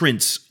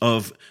entrance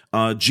of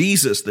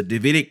Jesus, the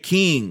Davidic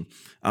king,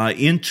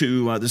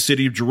 into the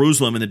city of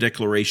Jerusalem, and the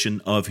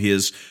declaration of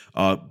his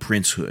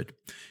princehood.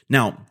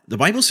 Now, the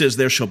Bible says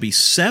there shall be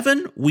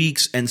 7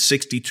 weeks and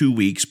 62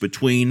 weeks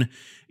between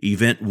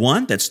event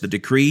 1, that's the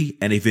decree,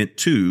 and event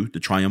 2, the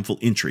triumphal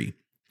entry.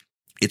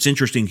 It's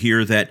interesting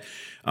here that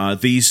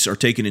these are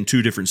taken in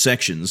 2 different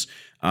sections.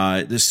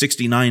 The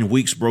 69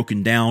 weeks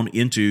broken down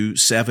into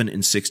 7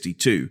 and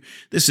 62.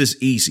 This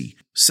is easy.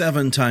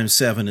 7 times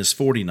 7 is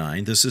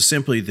 49. This is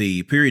simply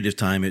the period of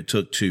time it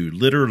took to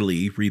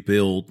literally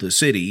rebuild the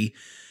city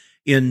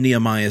in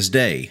Nehemiah's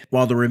day,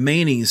 while the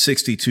remaining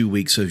 62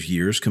 weeks of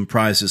years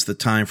comprises the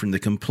time from the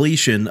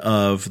completion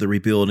of the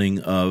rebuilding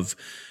of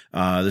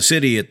the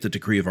city at the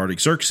decree of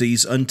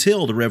Artaxerxes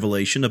until the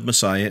revelation of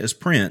Messiah as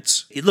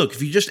prince. Look,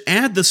 if you just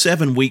add the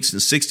 7 weeks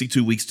and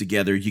 62 weeks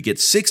together, you get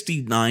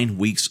 69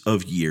 weeks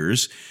of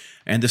years,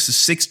 and this is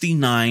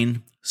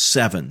 69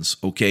 sevens,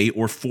 okay,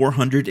 or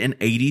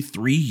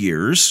 483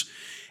 years.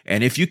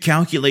 And if you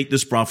calculate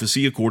this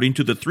prophecy according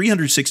to the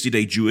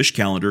 360-day Jewish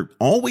calendar,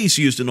 always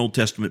used in Old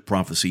Testament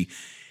prophecy,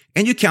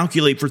 and you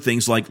calculate for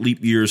things like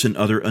leap years and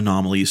other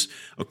anomalies,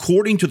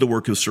 according to the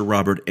work of Sir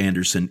Robert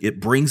Anderson, it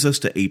brings us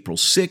to April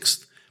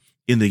 6th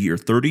in the year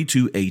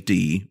 32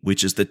 AD,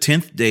 which is the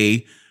 10th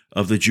day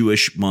of the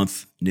Jewish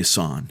month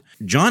Nisan.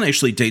 John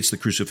actually dates the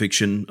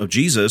crucifixion of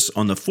Jesus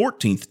on the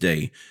 14th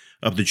day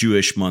of the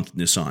Jewish month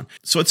Nisan.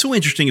 So it's so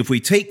interesting. If we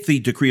take the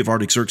decree of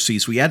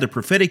Artaxerxes, we add the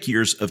prophetic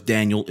years of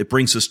Daniel, it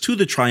brings us to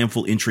the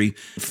triumphal entry.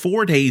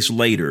 4 days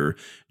later,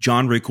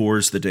 John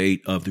records the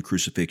date of the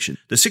crucifixion.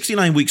 The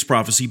 69 weeks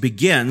prophecy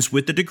begins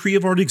with the decree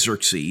of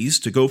Artaxerxes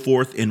to go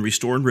forth and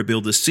restore and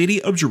rebuild the city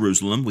of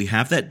Jerusalem. We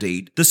have that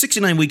date. The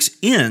 69 weeks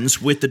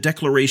ends with the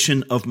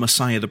declaration of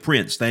Messiah the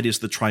Prince. That is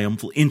the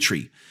triumphal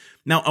entry.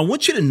 Now, I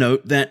want you to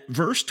note that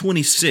verse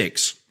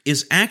 26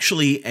 is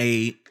actually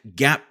a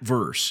gap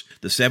verse.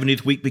 The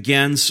 70th week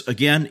begins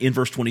again in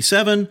verse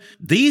 27.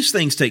 These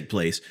things take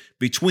place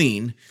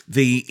between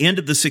the end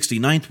of the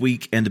 69th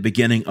week and the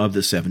beginning of the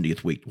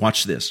 70th week.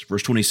 Watch this,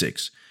 verse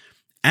 26.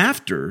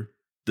 After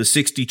the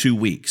 62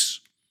 weeks,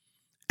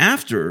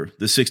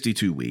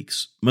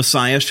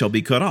 Messiah shall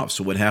be cut off.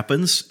 So what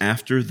happens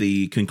after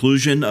the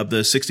conclusion of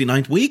the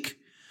 69th week?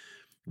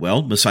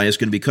 Well, Messiah is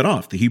going to be cut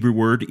off. The Hebrew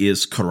word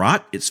is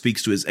karat. It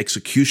speaks to his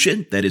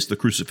execution. That is the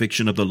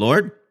crucifixion of the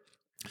Lord.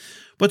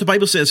 But the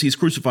Bible says he's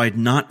crucified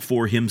not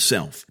for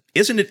himself.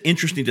 Isn't it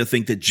interesting to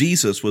think that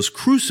Jesus was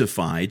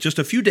crucified just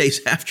a few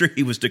days after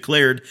he was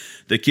declared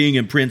the king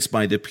and prince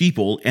by the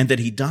people, and that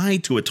he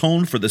died to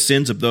atone for the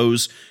sins of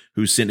those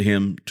who sent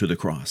him to the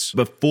cross?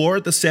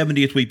 Before the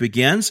 70th week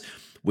begins,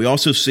 we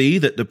also see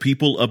that the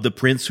people of the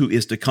prince who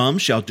is to come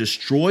shall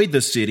destroy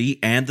the city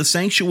and the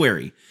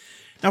sanctuary.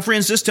 Now,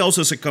 friends, this tells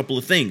us a couple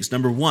of things.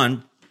 Number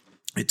one,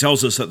 it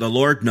tells us that the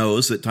Lord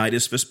knows that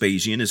Titus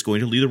Vespasian is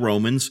going to lead the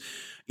Romans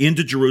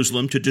into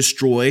Jerusalem to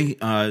destroy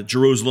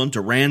Jerusalem,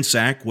 to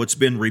ransack what's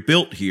been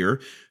rebuilt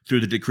here through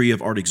the decree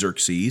of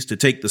Artaxerxes, to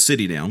take the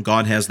city down.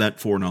 God has that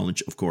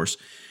foreknowledge, of course.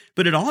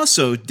 But it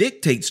also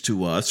dictates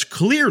to us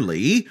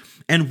clearly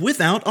and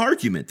without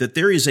argument that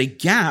there is a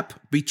gap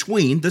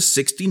between the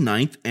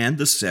 69th and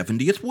the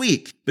 70th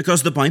week,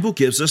 because the Bible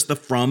gives us the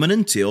from and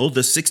until.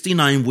 The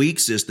 69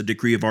 weeks is the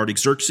decree of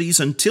Artaxerxes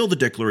until the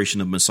declaration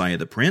of Messiah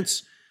the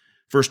Prince.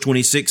 Verse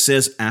 26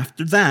 says,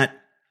 after that,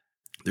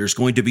 there's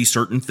going to be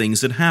certain things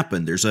that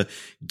happen. There's a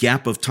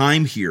gap of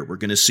time here. We're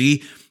going to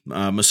see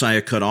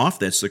Messiah cut off.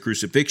 That's the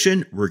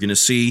crucifixion. We're going to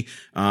see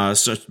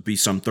be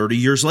some 30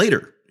 years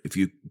later. If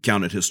you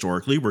count it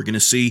historically, we're going to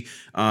see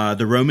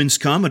the Romans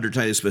come under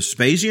Titus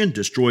Vespasian,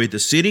 destroy the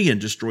city and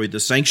destroy the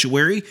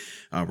sanctuary.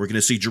 We're going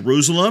to see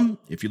Jerusalem.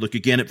 If you look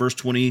again at verse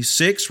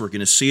 26, we're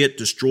going to see it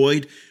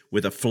destroyed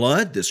with a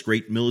flood, this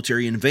great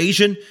military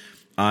invasion.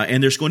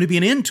 And there's going to be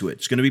an end to it.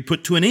 It's going to be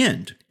put to an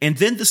end. And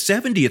then the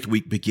 70th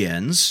week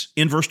begins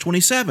in verse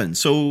 27.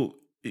 So,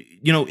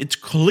 it's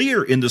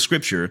clear in the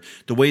scripture,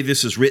 the way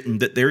this is written,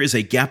 that there is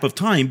a gap of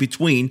time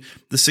between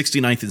the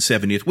 69th and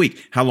 70th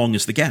week. How long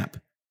is the gap?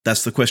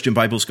 That's the question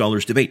Bible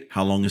scholars debate.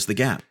 How long is the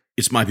gap?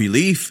 It's my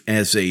belief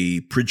as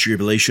a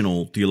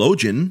pre-tribulational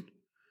theologian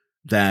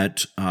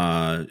that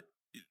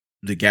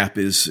the gap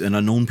is an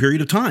unknown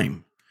period of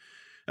time.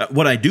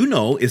 What I do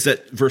know is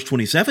that verse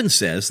 27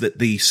 says that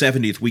the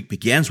 70th week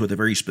begins with a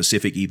very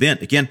specific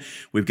event. Again,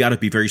 we've got to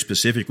be very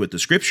specific with the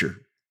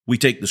scripture. We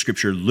take the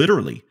scripture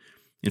literally.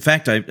 In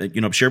fact,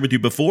 I've shared with you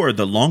before,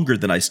 the longer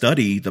that I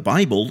study the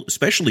Bible,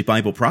 especially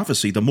Bible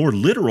prophecy, the more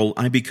literal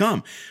I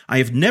become. I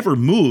have never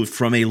moved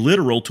from a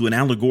literal to an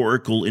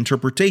allegorical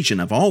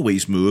interpretation. I've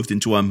always moved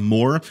into a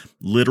more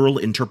literal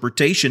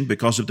interpretation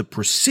because of the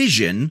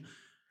precision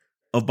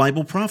of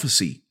Bible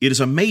prophecy. It is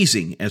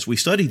amazing as we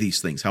study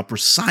these things, how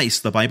precise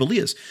the Bible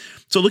is.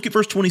 So look at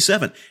verse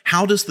 27.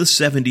 How does the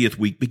 70th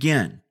week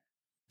begin?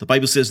 The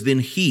Bible says, then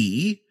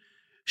he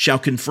shall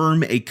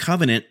confirm a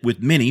covenant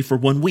with many for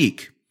 1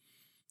 week.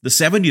 The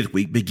 70th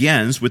week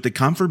begins with the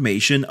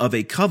confirmation of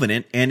a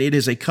covenant, and it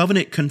is a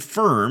covenant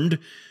confirmed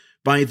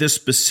by this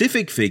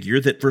specific figure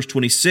that verse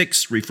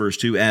 26 refers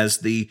to as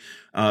the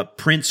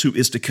prince who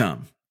is to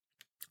come.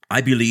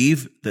 I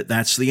believe that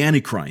that's the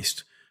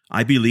Antichrist.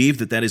 I believe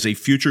that that is a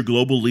future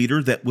global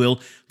leader that will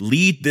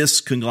lead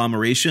this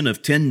conglomeration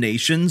of 10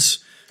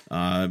 nations.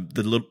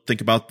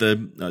 Think about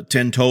the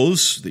 10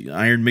 toes, the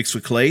iron mixed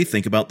with clay.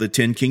 Think about the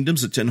 10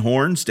 kingdoms, the 10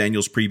 horns,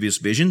 Daniel's previous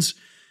visions.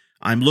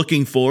 I'm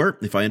looking for,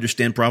 if I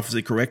understand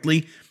prophecy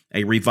correctly,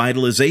 a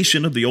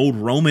revitalization of the old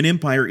Roman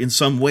Empire in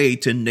some way,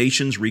 10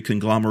 nations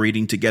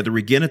reconglomerating together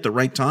again at the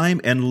right time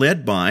and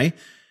led by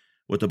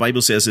what the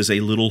Bible says is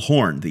a little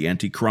horn, the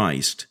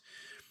Antichrist.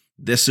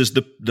 This is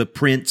the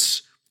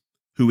prince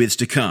who is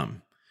to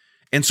come.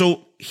 And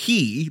so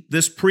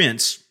this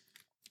prince,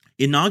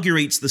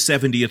 inaugurates the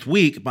 70th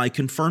week by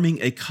confirming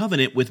a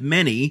covenant with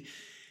many,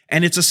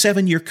 and it's a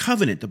 7-year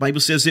covenant. The Bible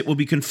says it will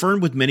be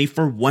confirmed with many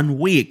for 1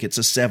 week. It's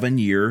a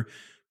 7-year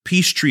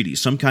peace treaty,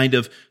 some kind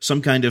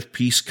of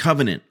peace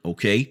covenant,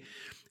 okay?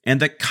 And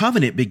that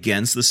covenant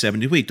begins the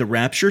 70th week. The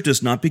rapture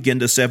does not begin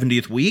the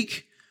 70th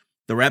week.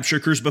 The rapture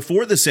occurs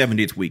before the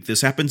 70th week.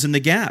 This happens in the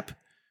gap.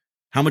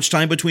 How much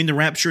time between the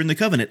rapture and the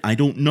covenant? I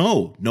don't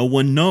know. No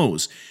one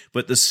knows.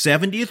 But the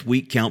 70th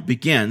week count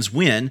begins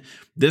when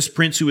this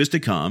prince who is to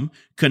come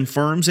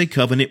confirms a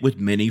covenant with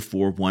many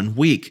for 1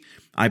 week.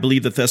 I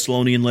believe the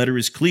Thessalonian letter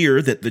is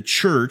clear that the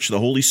church, the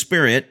Holy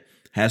Spirit,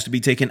 has to be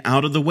taken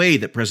out of the way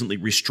that presently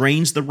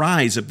restrains the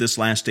rise of this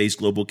last days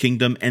global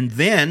kingdom, and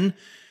then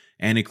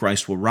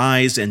Antichrist will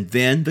rise, and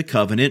then the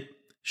covenant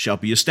shall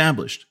be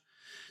established.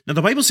 Now,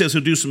 the Bible says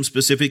he'll do some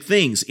specific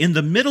things. In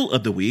the middle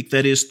of the week,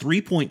 that is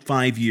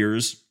 3.5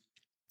 years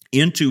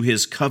into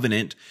his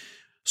covenant,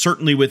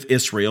 certainly with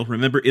Israel.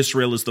 Remember,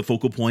 Israel is the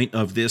focal point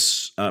of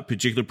this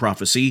particular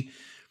prophecy.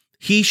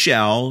 He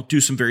shall do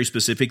some very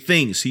specific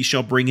things. He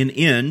shall bring an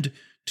end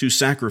to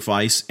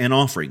sacrifice and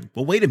offering.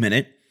 Well, wait a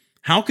minute.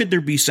 How could there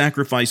be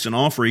sacrifice and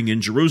offering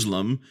in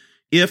Jerusalem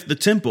if the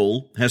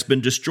temple has been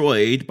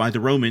destroyed by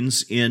the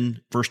Romans in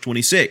verse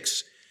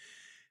 26?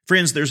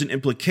 Friends, there's an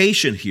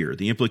implication here.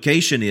 The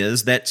implication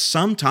is that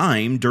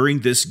sometime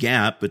during this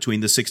gap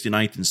between the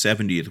 69th and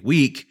 70th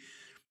week,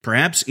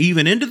 perhaps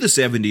even into the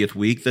 70th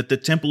week, that the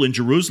temple in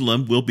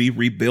Jerusalem will be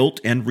rebuilt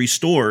and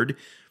restored.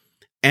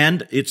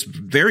 And it's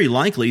very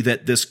likely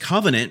that this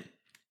covenant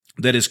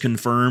that is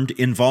confirmed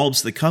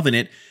involves the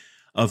covenant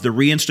of the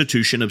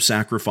reinstitution of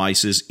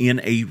sacrifices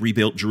in a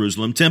rebuilt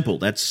Jerusalem temple.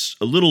 That's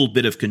a little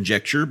bit of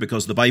conjecture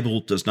because the Bible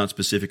does not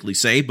specifically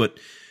say, but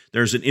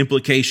there's an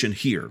implication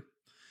here.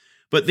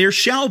 But there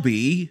shall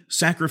be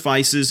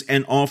sacrifices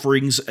and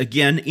offerings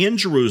again in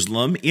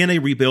Jerusalem, in a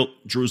rebuilt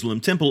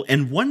Jerusalem temple.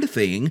 And one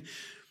thing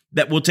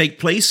that will take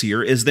place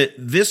here is that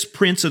this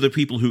prince of the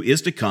people who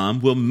is to come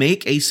will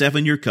make a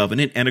 7-year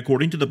covenant, and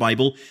according to the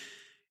Bible,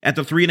 at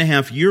the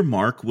 3.5-year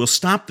mark, will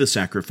stop the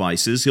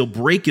sacrifices. He'll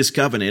break his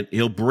covenant.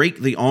 He'll break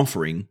the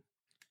offering.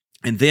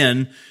 And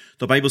then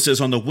the Bible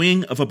says, on the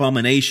wing of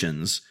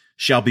abominations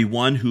shall be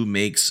one who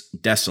makes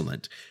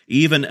desolate,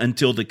 even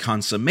until the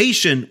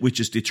consummation which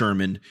is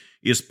determined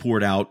is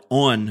poured out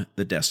on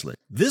the desolate.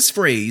 This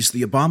phrase,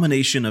 the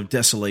abomination of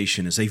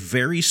desolation, is a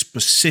very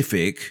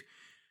specific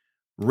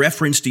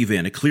referenced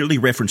event, a clearly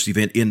referenced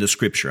event in the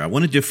scripture. I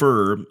want to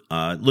defer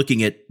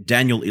looking at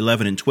Daniel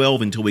 11 and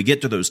 12 until we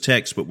get to those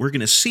texts, but we're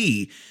going to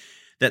see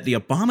that the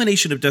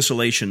abomination of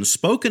desolation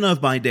spoken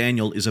of by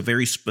Daniel is a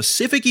very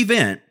specific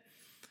event,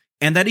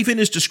 and that event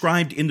is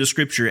described in the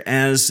scripture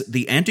as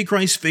the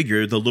Antichrist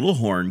figure, the little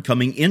horn,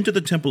 coming into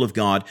the temple of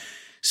God,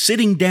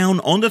 sitting down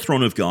on the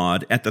throne of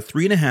God at the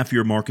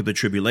 3.5-year mark of the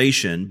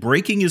tribulation,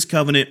 breaking his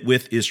covenant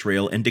with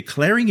Israel and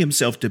declaring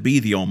himself to be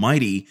the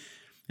Almighty,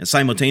 and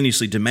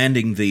simultaneously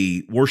demanding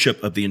the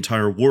worship of the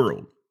entire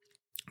world.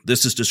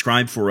 This is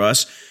described for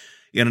us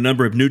in a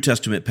number of New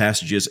Testament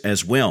passages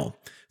as well.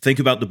 Think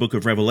about the book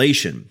of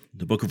Revelation.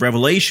 The book of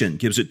Revelation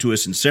gives it to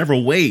us in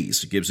several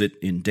ways. It gives it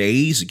in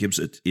days, it gives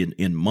it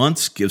in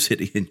months, gives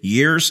it in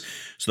years,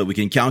 so that we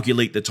can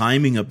calculate the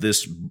timing of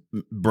this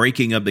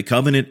breaking of the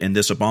covenant and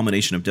this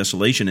abomination of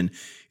desolation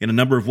in a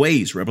number of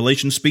ways.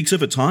 Revelation speaks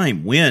of a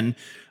time when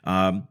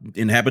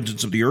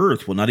inhabitants of the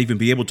earth will not even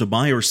be able to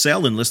buy or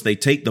sell unless they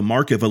take the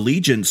mark of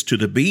allegiance to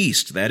the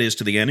beast, that is,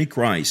 to the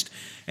Antichrist.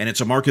 And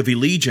it's a mark of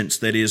allegiance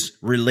that is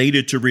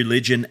related to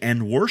religion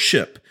and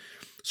worship.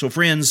 So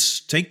friends,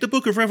 take the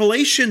book of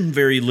Revelation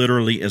very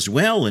literally as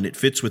well, and it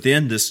fits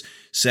within this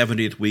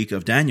 70th week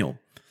of Daniel.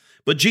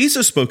 But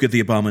Jesus spoke of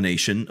the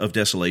abomination of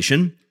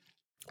desolation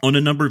on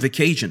a number of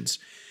occasions.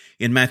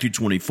 In Matthew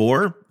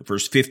 24,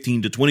 verse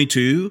 15 to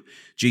 22,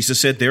 Jesus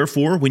said,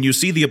 "Therefore, when you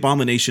see the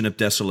abomination of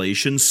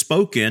desolation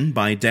spoken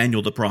by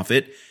Daniel the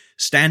prophet,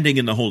 standing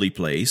in the holy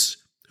place,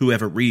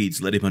 whoever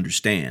reads, let him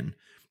understand.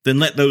 Then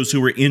let those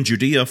who are in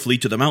Judea flee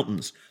to the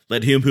mountains.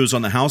 Let him who is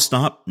on the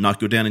housetop not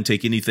go down and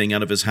take anything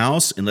out of his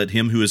house, and let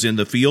him who is in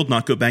the field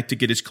not go back to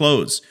get his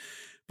clothes.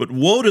 But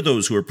woe to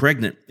those who are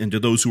pregnant and to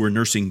those who are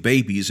nursing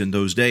babies in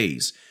those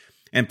days.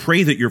 And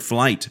pray that your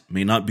flight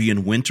may not be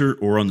in winter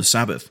or on the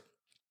Sabbath.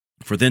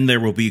 For then there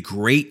will be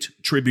great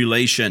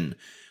tribulation,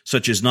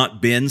 such as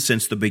not been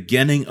since the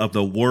beginning of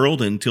the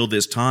world until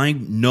this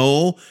time,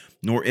 no,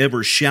 nor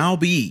ever shall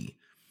be.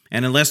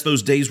 And unless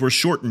those days were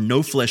shortened,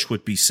 no flesh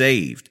would be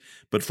saved.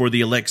 But for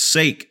the elect's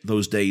sake,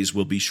 those days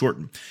will be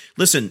shortened."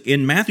 Listen,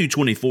 in Matthew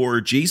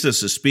 24,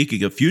 Jesus is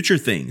speaking of future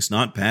things,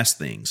 not past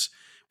things.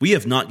 We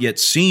have not yet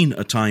seen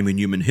a time in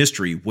human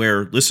history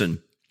where, listen,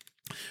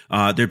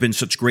 there have been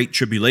such great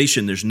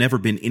tribulation. There's never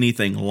been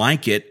anything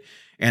like it,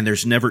 and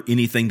there's never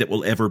anything that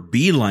will ever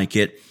be like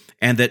it,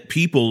 and that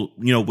people,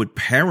 would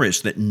perish,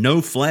 that no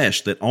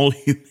flesh, that all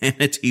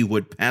humanity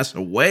would pass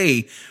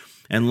away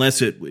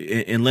unless it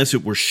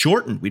were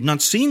shortened. We've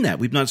not seen that.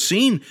 We've not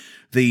seen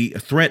the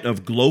threat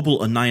of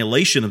global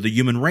annihilation of the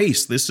human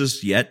race. This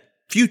is yet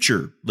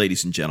future,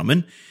 ladies and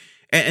gentlemen.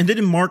 And then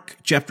in Mark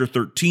chapter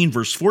 13,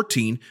 verse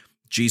 14,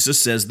 Jesus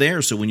says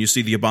there, "So when you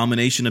see the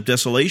abomination of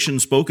desolation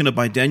spoken of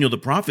by Daniel the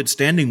prophet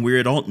standing where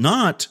it ought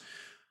not,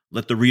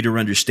 let the reader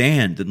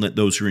understand, and let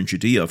those who are in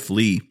Judea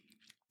flee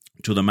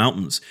to the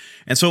mountains."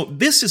 And so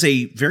this is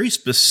a very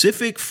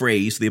specific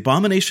phrase, the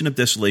abomination of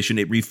desolation.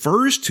 It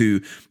refers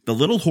to the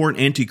little horn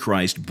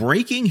Antichrist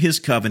breaking his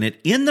covenant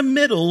in the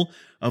middle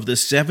of the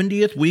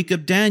 70th week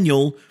of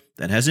Daniel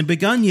that hasn't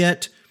begun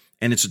yet.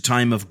 And it's a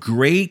time of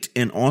great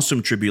and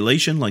awesome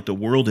tribulation like the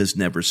world has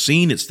never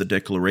seen. It's the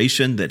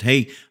declaration that,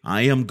 hey,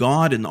 I am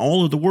God and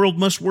all of the world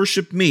must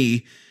worship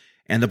me.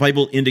 And the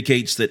Bible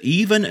indicates that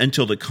even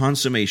until the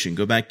consummation,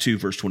 go back to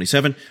verse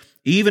 27,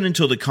 even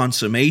until the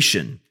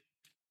consummation,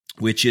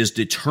 which is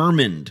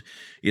determined,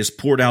 is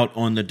poured out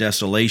on the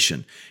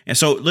desolation. And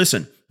so,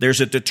 listen,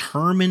 there's a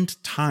determined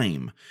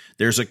time.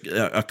 There's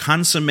a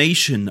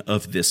consummation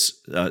of this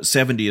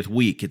 70th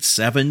week. It's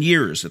 7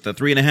 years. At the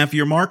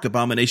 3.5-year mark,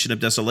 abomination of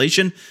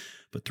desolation,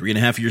 but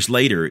 3.5 years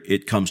later,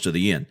 it comes to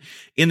the end.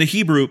 In the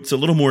Hebrew, it's a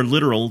little more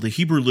literal. The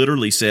Hebrew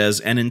literally says,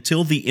 "And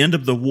until the end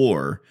of the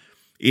war,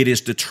 it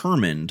is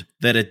determined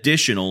that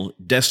additional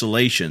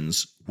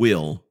desolations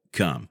will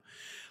come."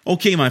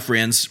 Okay, my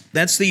friends,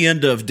 that's the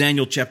end of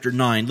Daniel chapter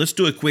 9. Let's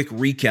do a quick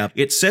recap.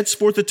 It sets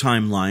forth a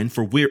timeline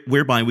for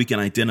whereby we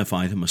can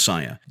identify the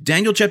Messiah.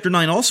 Daniel chapter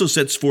 9 also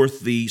sets forth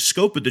the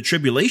scope of the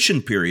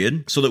tribulation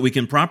period so that we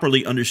can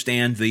properly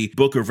understand the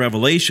book of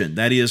Revelation.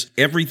 That is,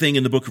 everything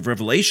in the book of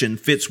Revelation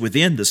fits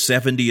within the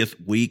 70th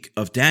week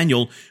of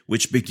Daniel,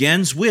 which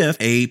begins with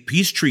a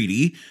peace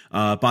treaty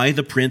by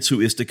the prince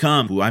who is to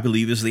come, who I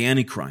believe is the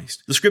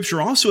Antichrist. The scripture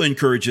also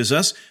encourages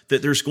us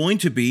that there's going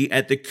to be,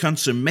 at the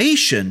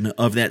consummation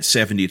of that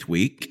 70th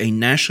week, a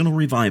national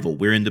revival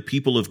wherein the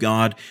people of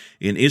God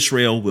in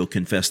Israel will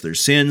confess their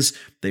sins.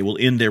 They will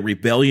end their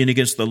rebellion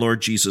against the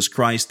Lord Jesus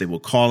Christ. They will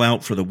call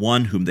out for the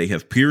one whom they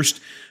have pierced.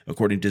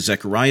 According to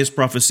Zechariah's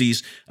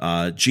prophecies,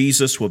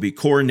 Jesus will be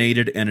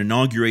coronated and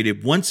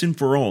inaugurated once and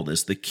for all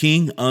as the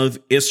King of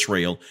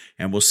Israel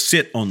and will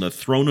sit on the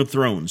throne of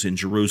thrones in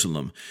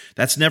Jerusalem.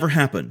 That's never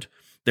happened.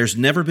 There's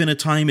never been a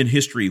time in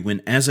history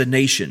when, as a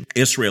nation,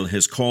 Israel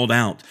has called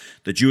out,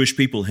 the Jewish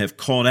people have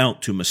called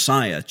out to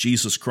Messiah,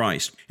 Jesus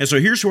Christ. And so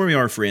here's where we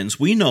are, friends.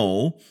 We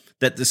know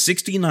that the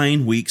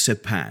 69 weeks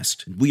have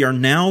passed. We are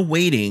now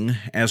waiting,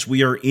 as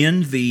we are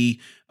in the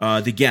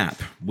the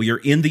gap. We are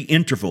in the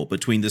interval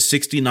between the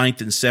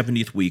 69th and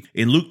 70th week.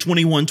 In Luke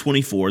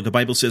 21:24, the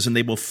Bible says, "And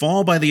they will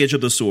fall by the edge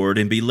of the sword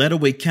and be led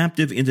away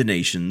captive into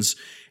nations,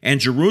 and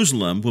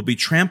Jerusalem will be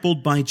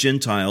trampled by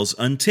Gentiles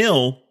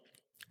until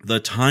the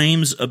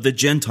times of the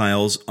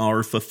Gentiles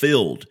are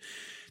fulfilled."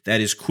 That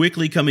is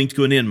quickly coming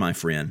to an end, my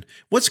friend.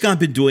 What's God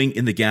been doing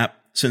in the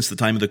gap since the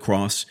time of the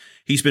cross?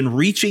 He's been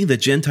reaching the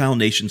Gentile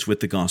nations with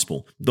the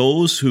gospel.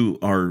 Those who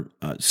are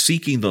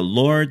seeking the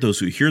Lord, those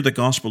who hear the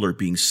gospel are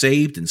being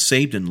saved and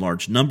saved in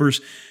large numbers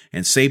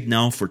and saved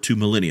now for 2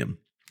 millennium.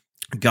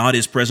 God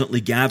is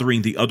presently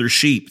gathering the other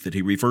sheep that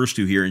he refers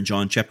to here in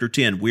John chapter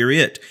 10. We're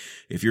it.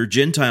 If you're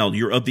Gentile,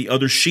 you're of the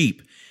other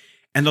sheep.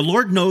 And the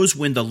Lord knows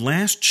when the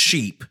last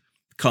sheep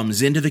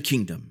comes into the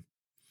kingdom.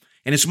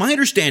 And it's my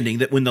understanding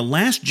that when the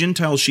last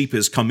Gentile sheep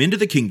has come into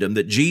the kingdom,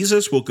 that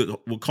Jesus will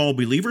call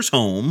believers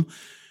home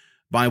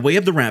by way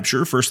of the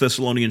rapture, 1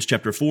 Thessalonians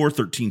chapter 4,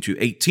 13 to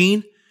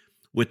 18.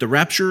 With the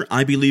rapture,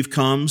 I believe,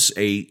 comes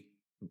a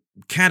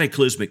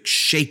cataclysmic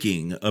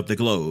shaking of the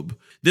globe.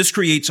 This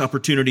creates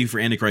opportunity for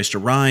Antichrist to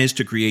rise,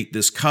 to create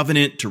this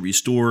covenant, to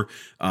restore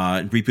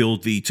and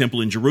rebuild the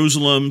temple in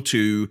Jerusalem,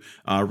 to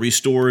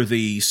restore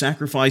the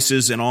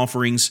sacrifices and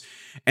offerings.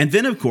 And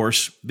then, of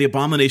course, the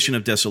abomination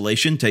of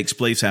desolation takes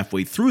place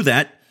halfway through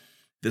that.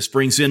 This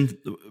brings in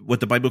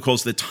what the Bible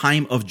calls the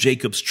time of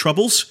Jacob's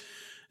troubles,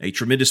 a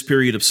tremendous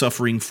period of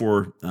suffering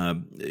for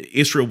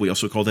Israel. We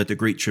also call that the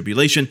Great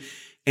Tribulation.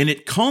 And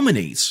it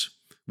culminates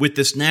with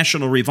this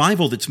national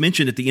revival that's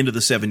mentioned at the end of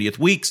the 70th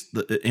weeks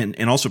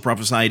and also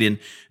prophesied in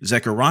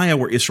Zechariah,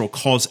 where Israel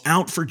calls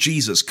out for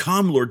Jesus.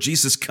 "Come, Lord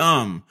Jesus,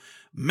 come.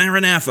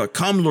 Maranatha,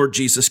 come, Lord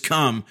Jesus,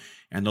 come."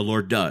 And the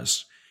Lord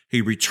does.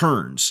 He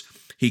returns.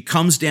 He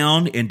comes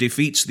down and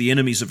defeats the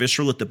enemies of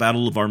Israel at the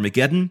Battle of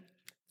Armageddon.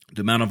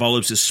 The Mount of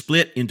Olives is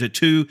split into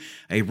two.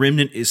 A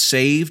remnant is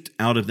saved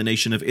out of the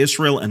nation of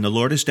Israel, and the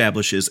Lord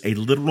establishes a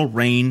literal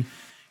reign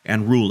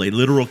and rule, a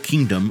literal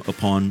kingdom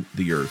upon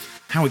the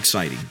earth. How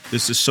exciting.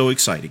 This is so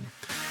exciting.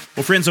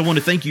 Well, friends, I want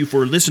to thank you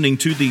for listening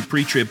to the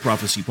Pre-Trib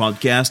Prophecy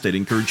Podcast. I'd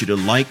encourage you to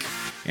like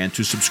and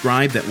to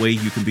subscribe. That way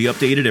you can be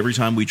updated every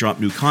time we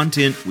drop new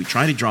content. We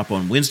try to drop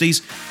on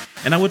Wednesdays.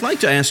 And I would like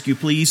to ask you,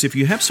 please, if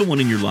you have someone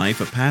in your life,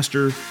 a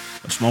pastor,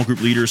 a small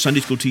group leader, Sunday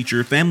school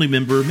teacher, family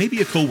member,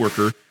 maybe a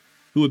coworker,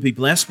 who would be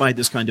blessed by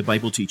this kind of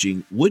Bible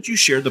teaching, would you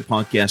share the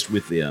podcast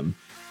with them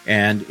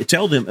and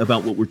tell them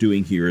about what we're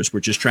doing here as we're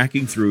just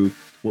tracking through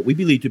what we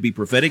believe to be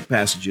prophetic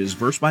passages,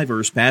 verse by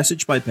verse,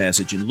 passage by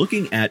passage, and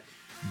looking at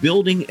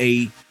building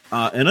an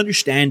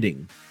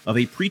understanding of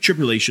a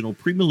pre-tribulational,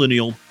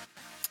 premillennial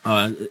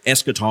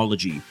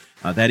eschatology.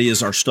 That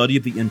is our study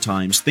of the end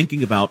times,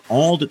 thinking about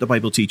all that the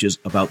Bible teaches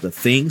about the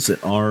things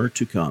that are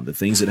to come, the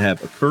things that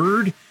have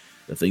occurred,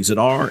 the things that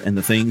are, and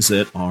the things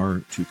that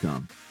are to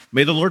come.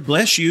 May the Lord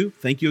bless you.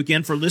 Thank you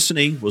again for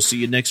listening. We'll see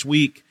you next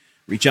week.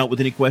 Reach out with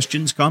any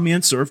questions,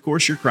 comments, or, of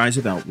course, your cries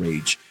of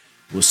outrage.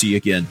 We'll see you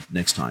again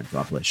next time.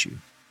 God bless you.